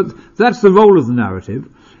 But that's the role of the narrative.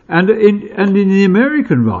 And in the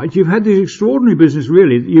American rite, you've had this extraordinary business,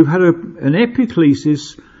 really. You've had an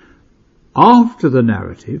epiclesis after the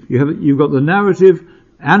narrative. You've got the narrative,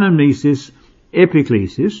 anamnesis,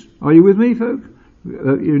 epiclesis. Are you with me, folk?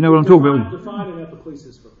 You know what I'm talking about? Define an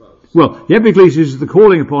epiclesis for folks. Well, the epiclesis is the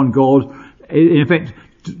calling upon God, in effect,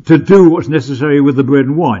 to do what's necessary with the bread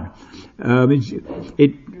and wine. And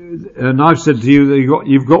I've said to you that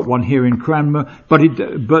you've got one here in Cranmer, but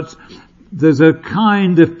there's a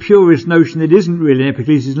kind of purist notion that isn't really an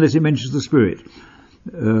epiclesis unless it mentions the Spirit.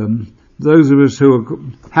 Those of us who are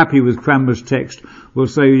happy with Cranmer's text will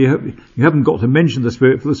say you haven't got to mention the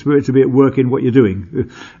Spirit for the Spirit to be at work in what you're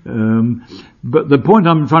doing. But the point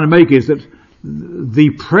I'm trying to make is that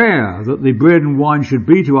the prayer that the bread and wine should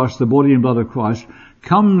be to us the body and blood of Christ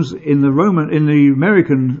comes in the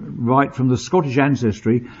American rite from the Scottish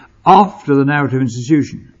ancestry after the narrative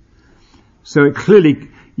institution. So it clearly,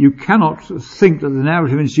 you cannot think that the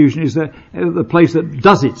narrative institution is the place that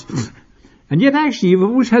does it. And yet actually you've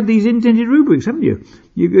always had these intended rubrics, haven't you?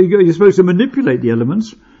 You're supposed to manipulate the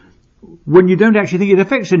elements when you don't actually think it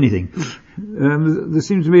affects anything. There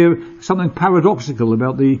seems to be something paradoxical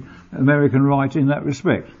about the American rite in that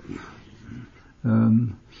respect.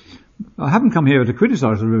 I haven't come here to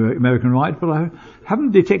criticise the American rite, but I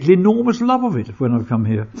haven't detected enormous love of it when I've come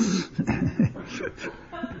here.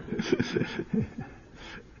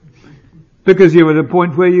 Because you're at a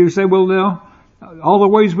point where you say, well, now, are there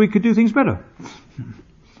ways we could do things better?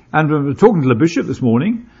 And talking to the bishop this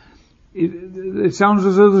morning, it sounds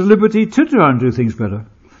as though there's liberty to try and do things better.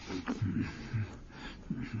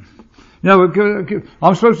 Now,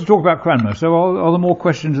 I'm supposed to talk about Cranmer, so are there more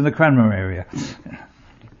questions in the Cranmer area?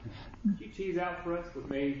 Could you tease out for us what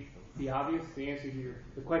may be obvious, the answer to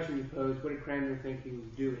the question you posed, what did Cranmer think he was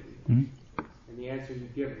doing? Mm-hmm. And the answer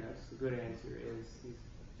you've given us, the good answer, is he's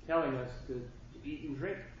telling us to eat and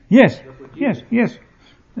drink. Yes.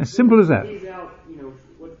 As simple as that. Tease out,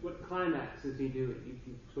 what climax is he doing? You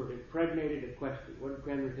sort of impregnated a question. What did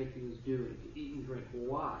Cranmer think he was doing? To eat and drink.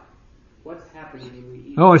 Why? What's happening when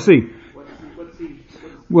we eat? Oh, I see.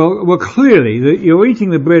 Well, clearly, you're eating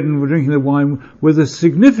the bread and drinking the wine with the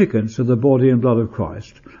significance of the body and blood of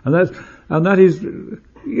Christ, and that is,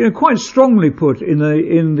 quite strongly put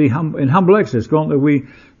in humble excess. Grant that we.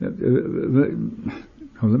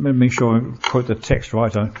 Let me make sure I quote the text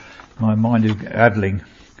right. My mind is addling.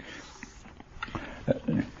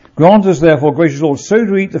 Grant us, therefore, gracious Lord, so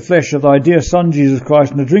to eat the flesh of thy dear Son Jesus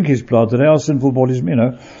Christ and to drink his blood, that our sinful bodies,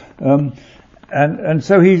 and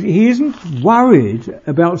so he isn't worried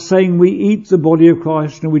about saying we eat the body of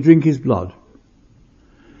Christ and we drink his blood.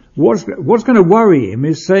 What's going to worry him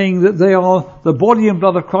is saying that they are the body and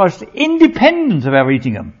blood of Christ independent of our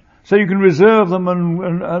eating them. So you can reserve them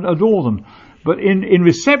and adore them. But in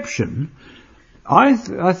reception, I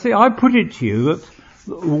put it to you that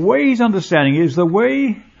the way he's understanding is the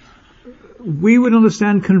way we would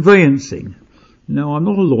understand conveyancing. Now, I'm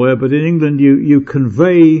not a lawyer, but in England you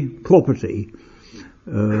convey property,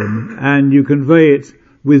 and you convey it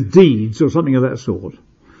with deeds or something of that sort.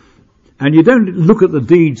 And you don't look at the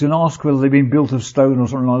deeds and ask whether they've been built of stone or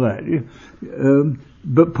something like that.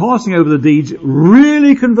 But passing over the deeds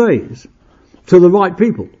really conveys to the right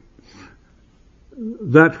people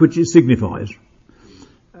that which it signifies.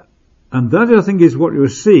 And that, I think, is what you're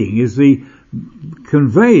seeing, is the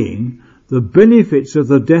conveying the benefits of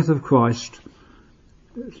the death of Christ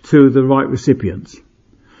to the right recipients.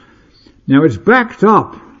 Now, it's backed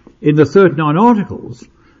up in the 39 Articles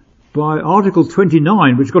by Article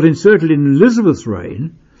 29, which got inserted in Elizabeth's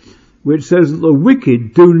reign, which says that the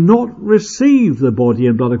wicked do not receive the body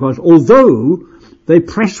and blood of Christ, although they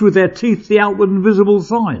press with their teeth the outward and visible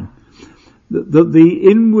sign. That the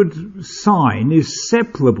inward sign is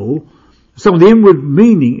separable, so the inward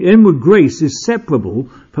meaning, inward grace is separable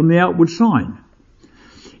from the outward sign.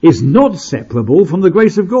 It's not separable from the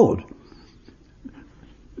grace of God.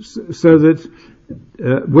 So that,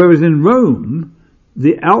 whereas in Rome,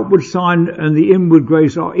 the outward sign and the inward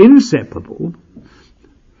grace are inseparable,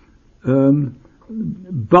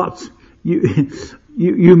 but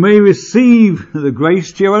you may receive the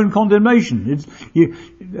grace to your own condemnation.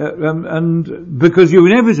 And because you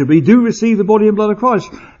inevitably do receive the body and blood of Christ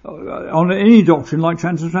on any doctrine like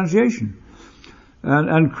transubstantiation.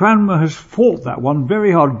 And Cranmer has fought that one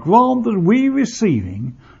very hard. Grant that we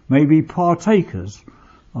receiving may be partakers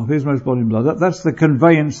of his most body and blood. That's the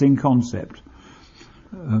conveyancing concept.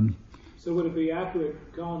 So would it be accurate,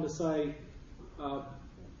 Colin, to say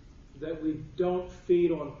that we don't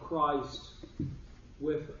feed on Christ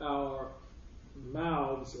with our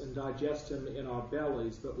mouths and digest him in our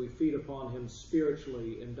bellies, but we feed upon him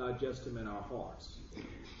spiritually and digest him in our hearts?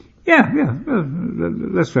 Yeah,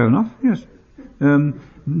 that's fair enough, yes. And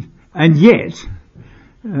yet...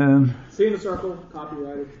 see in the circle,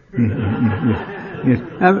 copyrighted. Yes.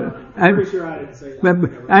 I'm pretty sure I didn't say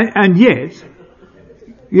that. And yet,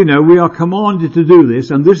 we are commanded to do this,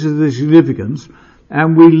 and this is the significance,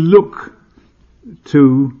 and we look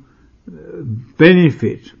to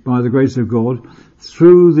benefit by the grace of God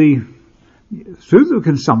through the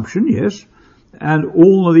consumption, yes, and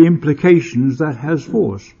all of the implications that has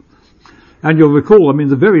for us. And you'll recall,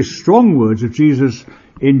 the very strong words of Jesus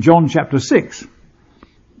in John chapter 6,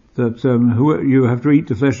 that you have to eat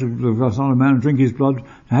the flesh of the Son of Man and drink his blood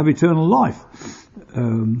to have eternal life,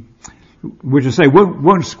 which I say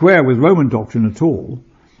won't square with Roman doctrine at all,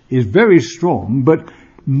 is very strong, but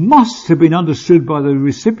must have been understood by the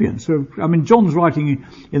recipients. So, John's writing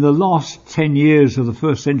in the last 10 years of the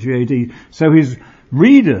first century AD, so his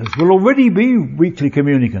readers will already be weekly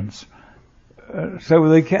communicants. So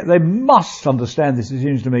they must understand this, it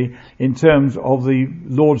seems to me, in terms of the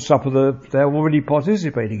Lord's Supper that they're already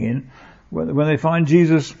participating in, when they find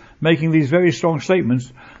Jesus making these very strong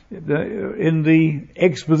statements in the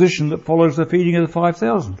exposition that follows the feeding of the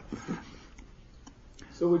 5,000.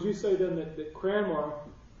 So would you say then that Cranmer,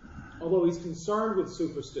 although he's concerned with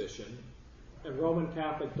superstition and Roman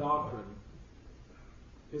Catholic doctrine,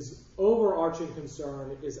 his overarching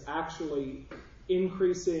concern is actually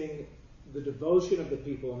increasing the devotion of the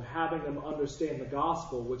people and having them understand the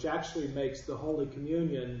gospel, which actually makes the Holy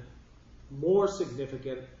Communion more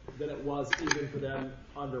significant than it was even for them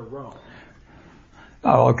under Rome?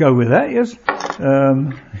 Oh, I'll go with that, yes.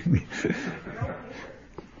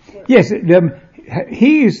 Yes,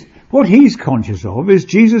 what he's conscious of is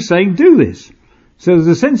Jesus saying, do this. So there's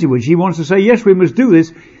a sense in which he wants to say, yes, we must do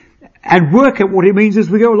this, and work out what it means as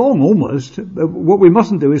we go along, almost. What we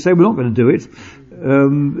mustn't do is say we're not going to do it.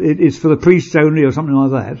 It's for the priests only or something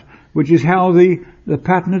like that, which is how the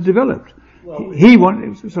pattern had developed. Well,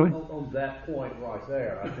 on that point right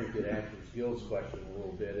there, I think it answers Gil's question a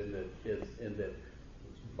little bit in that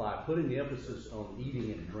by putting the emphasis on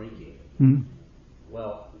eating and drinking,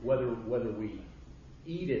 well, whether we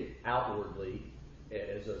eat it outwardly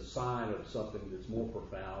as a sign of something that's more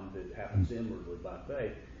profound that happens inwardly by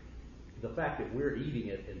faith, the fact that we're eating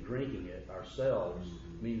it and drinking it ourselves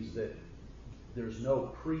means that there's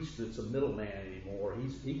no priest that's a middleman anymore.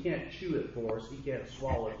 He can't chew it for us. He can't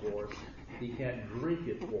swallow it for us. He can't drink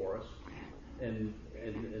it for us. And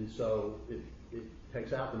so it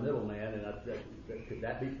takes out the middleman. And could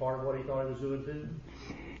that be part of what he thought he was doing too?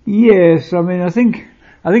 Yes, I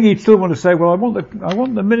think he'd still want to say, well, I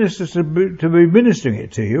want the ministers to be ministering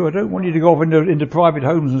it to you. I don't want you to go off into private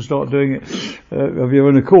homes and start doing it of your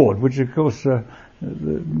own accord, which of course the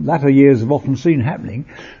latter years have often seen happening.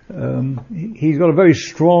 He's got a very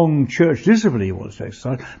strong church discipline he wants to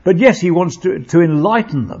exercise, but yes, he wants to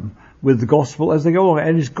enlighten them with the gospel as they go along,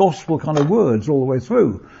 and it's gospel kind of words all the way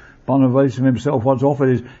through. Bonavation himself once offered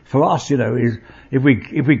is, for us, if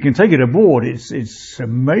we can take it aboard, it's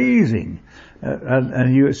amazing.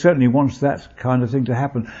 And he certainly wants that kind of thing to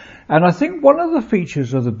happen. And I think one of the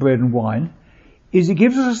features of the bread and wine is it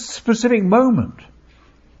gives us a specific moment.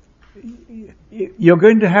 You're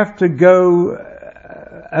going to have to go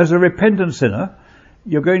as a repentant sinner.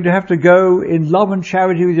 You're going to have to go in love and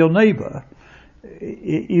charity with your neighbour.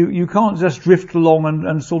 You can't just drift along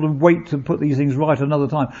and sort of wait to put these things right another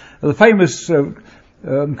time. The famous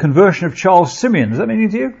conversion of Charles Simeon, does that mean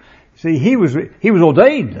anything to you? See, he was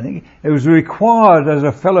ordained. I think it was required as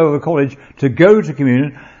a fellow of the college to go to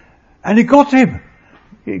communion, and it got him.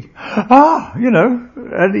 And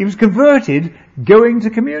he was converted going to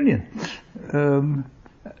communion.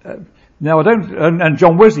 Now I don't, and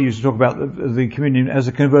John Wesley used to talk about the communion as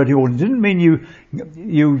a converting order. It didn't mean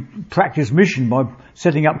you practice mission by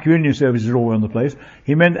setting up communion services all around the place.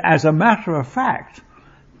 He meant, as a matter of fact,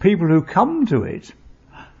 people who come to it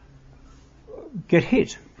get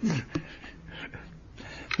hit.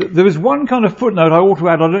 There is one kind of footnote I ought to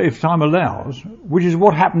add, if time allows, which is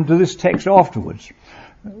what happened to this text afterwards.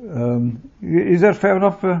 Is that fair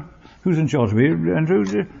enough? Who's in charge of it? Andrew?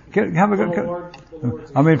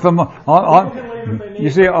 I mean,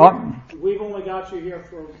 we've only got you here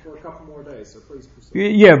for a couple more days, so please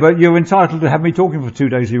proceed. Yeah, but you're entitled to have me talking for 2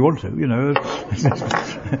 days if you want to,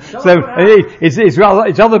 So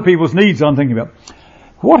it's other people's needs I'm thinking about.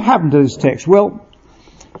 What happened to this text? Well,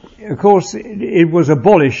 of course, it was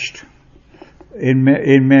abolished in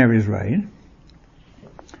Mary's reign.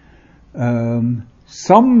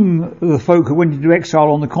 Some of the folk who went into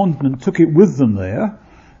exile on the continent took it with them there,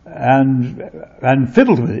 and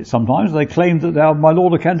fiddled with it sometimes. They claimed that my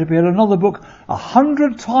Lord of Canterbury had another book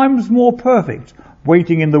 100 times more perfect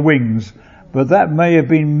waiting in the wings, but that may have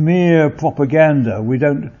been mere propaganda.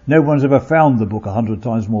 No one's ever found the book 100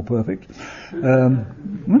 times more perfect. Who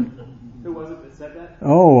was it that said that?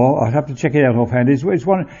 Oh, I'd have to check it out offhand. It's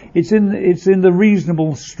in the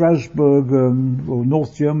reasonable Strasbourg or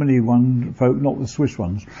North Germany one folk, not the Swiss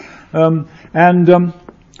ones. And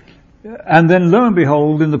then, lo and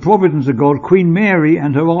behold, in the providence of God, Queen Mary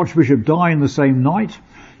and her Archbishop die in the same night,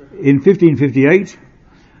 in 1558.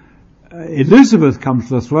 Elizabeth comes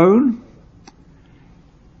to the throne,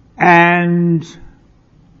 and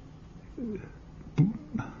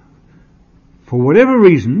for whatever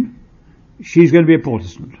reason, she's going to be a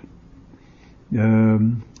Protestant.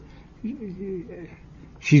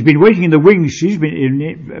 She's been waiting in the wings. She's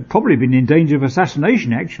probably been in danger of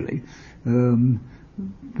assassination, actually.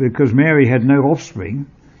 Because Mary had no offspring,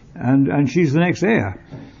 and she's the next heir.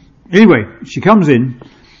 Anyway, she comes in,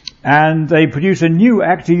 and they produce a new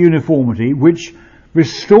Act of Uniformity, which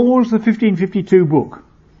restores the 1552 book,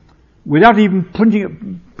 without even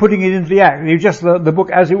putting it into the Act. It's just the book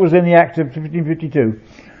as it was in the Act of 1552,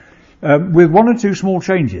 with one or two small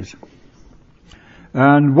changes.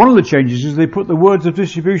 And one of the changes is they put the words of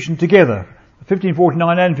distribution together,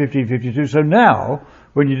 1549 and 1552, so now,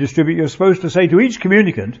 when you distribute, you're supposed to say to each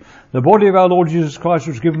communicant, the body of our Lord Jesus Christ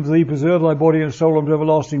was given for thee, preserve thy body and soul unto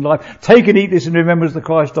everlasting life. Take and eat this in remembrance that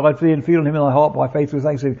Christ died for thee, and feel in him in thy heart by faith with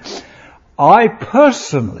thanksgiving. I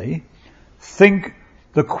personally think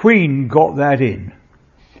the Queen got that in.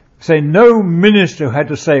 Say no minister who had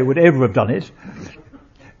to say it would ever have done it,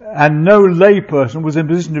 and no layperson was in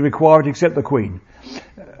position to require it except the Queen.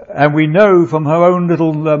 And we know from her own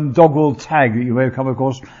little doggerel tag that you may have come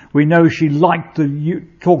across, we know she liked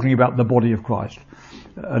talking about the body of Christ.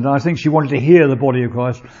 And I think she wanted to hear the body of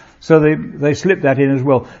Christ. So they slipped that in as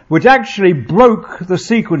well, which actually broke the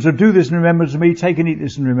sequence of do this in remembrance of me, take and eat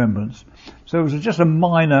this in remembrance. So it was just a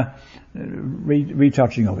minor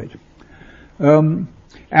retouching of it.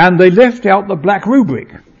 And they left out the black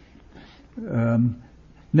rubric.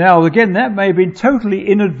 Now, again, that may have been totally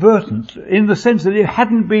inadvertent in the sense that it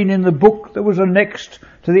hadn't been in the book that was annexed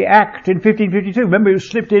to the Act in 1552. Remember, it was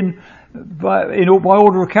slipped in by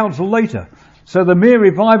order of council later. So the mere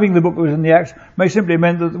reviving the book that was in the Act may simply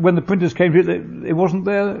meant that when the printers came to it, it wasn't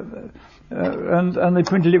there, and they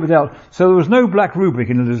printed it without. So there was no black rubric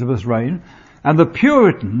in Elizabeth's reign, and the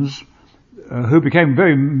Puritans, who became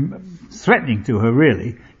very threatening to her,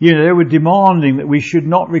 really, they were demanding that we should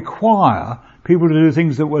not require people to do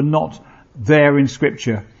things that were not there in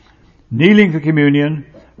Scripture. Kneeling for communion,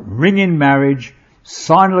 ring in marriage,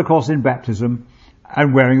 sign of the cross in baptism,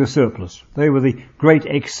 and wearing the surplice. They were the great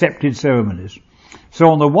accepted ceremonies.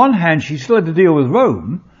 So on the one hand, she still had to deal with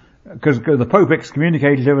Rome, because the Pope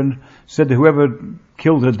excommunicated her and said that whoever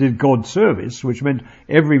killed her did God service, which meant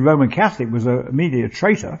every Roman Catholic was immediately a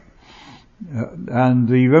traitor. And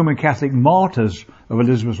the Roman Catholic martyrs of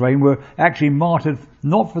Elizabeth's reign were actually martyred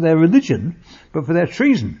not for their religion, but for their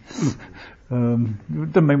treason.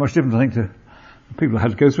 It doesn't make much difference, I think, to people who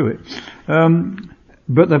had to go through it.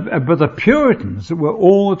 But the Puritans were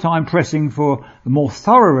all the time pressing for a more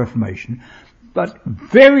thorough Reformation. But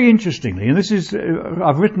very interestingly, and this is,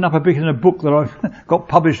 I've written up a bit in a book that I've got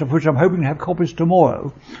published, of which I'm hoping to have copies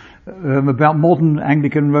tomorrow, about modern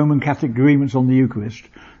Anglican Roman Catholic agreements on the Eucharist.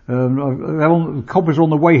 Copies are on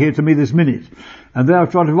the way here to me this minute. And there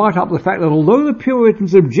I've tried to write up the fact that although the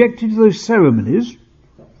Puritans objected to those ceremonies,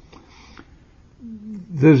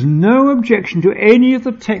 there's no objection to any of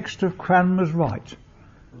the text of Cranmer's Rite.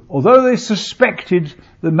 Although they suspected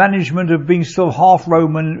the management of being still half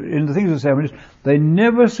Roman in the things of the ceremonies, they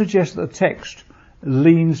never suggest that the text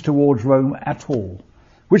leans towards Rome at all.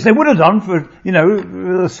 Which they would have done for,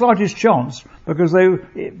 the slightest chance, because they,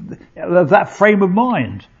 that frame of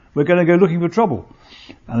mind, we're going to go looking for trouble.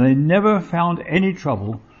 And they never found any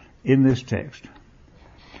trouble in this text.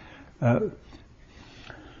 In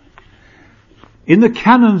the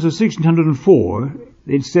canons of 1604,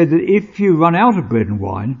 it said that if you run out of bread and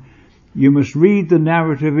wine, you must read the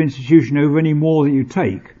narrative institution over any more that you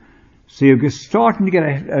take. So you're starting to get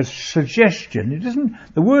a suggestion.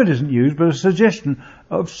 The word isn't used, but a suggestion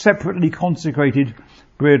of separately consecrated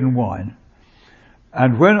bread and wine.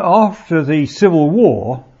 And when after the Civil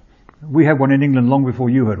War, we had one in England long before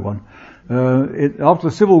you had one, after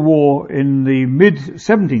the Civil War in the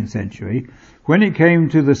mid-17th century, when it came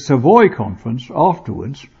to the Savoy Conference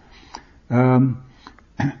afterwards, the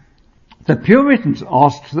Puritans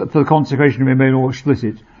asked for the consecration to be made more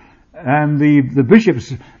explicit, and the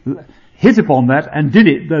bishops hit upon that and did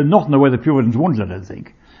it, though not in the way the Puritans wanted, I don't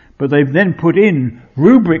think. But they've then put in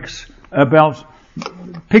rubrics about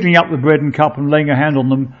picking up the bread and cup and laying a hand on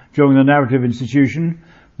them during the narrative institution,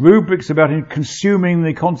 rubrics about consuming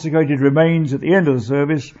the consecrated remains at the end of the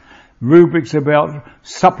service, rubrics about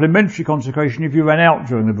supplementary consecration if you ran out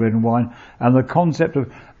during the bread and wine, and the concept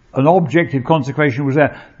of an objective consecration was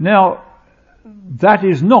there. Now, that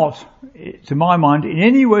is not, to my mind, in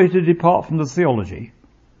any way to depart from the theology.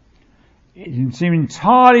 It seems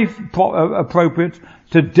entirely appropriate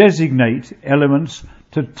to designate elements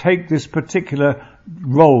to take this particular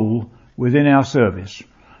role within our service.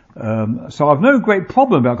 So I've no great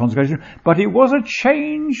problem about consecration, but it was a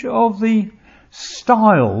change of the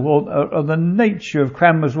style or the nature of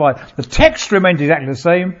Cranmer's Rite. The text remained exactly the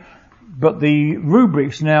same, but the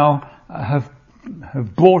rubrics now have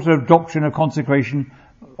brought a doctrine of consecration,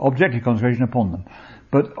 objective consecration upon them.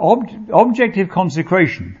 But objective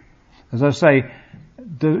consecration, as I say,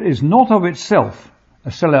 is not of itself a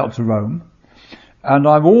sellout to Rome. And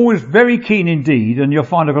I'm always very keen indeed, and you'll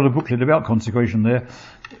find I've got a booklet about consecration there,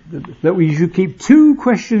 that we should keep two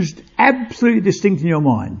questions absolutely distinct in your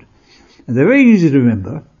mind. And they're very easy to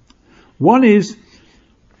remember. One is,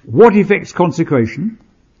 what effects consecration?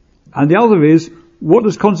 And the other is, what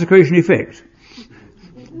does consecration effect?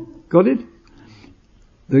 Got it?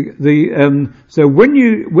 So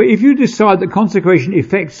if you decide that consecration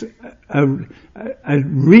effects a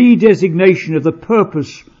redesignation of the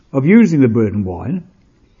purpose of using the bread and wine,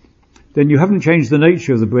 then you haven't changed the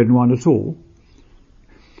nature of the bread and wine at all.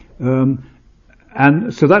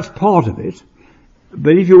 And so that's part of it.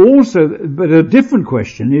 But but a different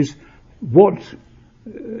question is what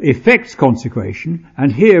effects consecration,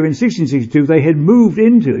 and here in 1662 they had moved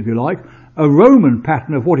into, if you like, a Roman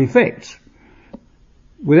pattern of what effects,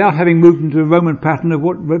 without having moved into a Roman pattern of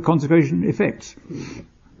what consecration effects.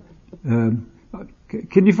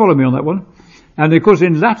 Can you follow me on that one? And of course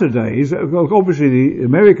in latter days, obviously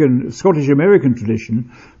the Scottish-American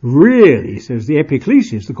tradition really says the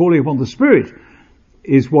epiclesis, the calling upon the Spirit,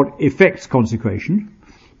 is what effects consecration.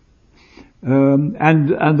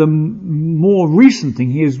 And the more recent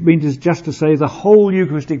thing has been just to say the whole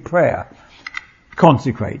Eucharistic prayer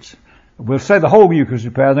consecrates. We'll say the whole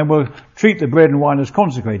Eucharistic prayer, and then we'll treat the bread and wine as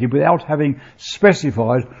consecrated without having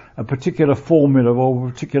specified a particular formula or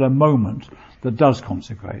a particular moment that does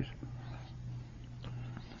consecrate.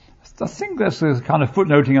 I think that's the kind of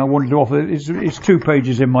footnoting I wanted to offer. It's 2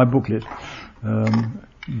 pages in my booklet.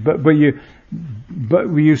 But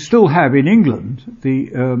you still have in England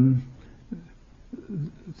the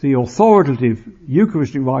authoritative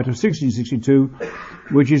Eucharistic Rite of 1662,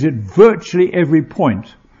 which is at virtually every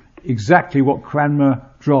point exactly what Cranmer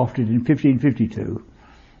drafted in 1552.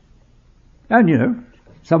 And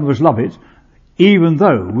some of us love it, even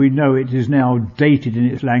though we know it is now dated in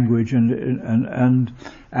its language and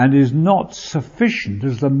is not sufficient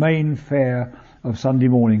as the main fare of Sunday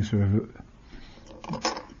mornings.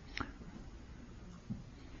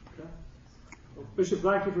 Bishop,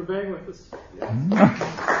 thank you for being with us.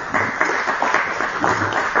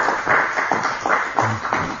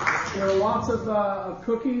 There are lots of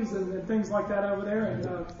cookies and things like that over there, and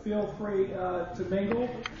feel free to mingle.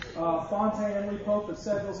 Fontaine and Lee Pope have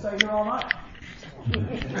said they'll stay here all night.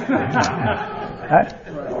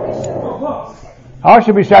 I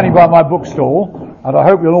shall be standing by my bookstall, and I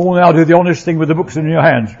hope you'll all now do the honest thing with the books in your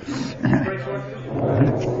hands.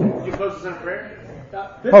 You close us in prayer?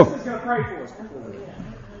 Bishop is going to pray for us.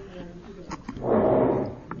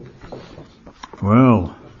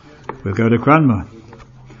 Well, we'll go to Cranmer.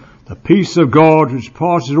 The peace of God which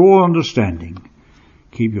passes all understanding,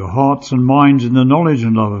 keep your hearts and minds in the knowledge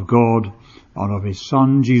and love of God and of His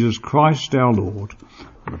Son, Jesus Christ our Lord.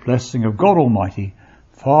 And the blessing of God Almighty,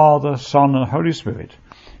 Father, Son and Holy Spirit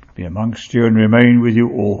be amongst you and remain with you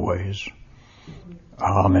always.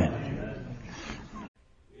 Amen.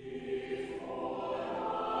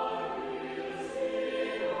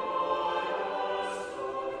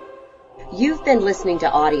 You've been listening to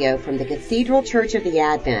audio from the Cathedral Church of the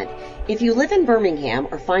Advent. If you live in Birmingham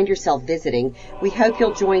or find yourself visiting, we hope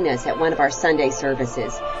you'll join us at one of our Sunday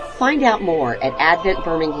services. Find out more at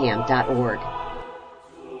adventbirmingham.org.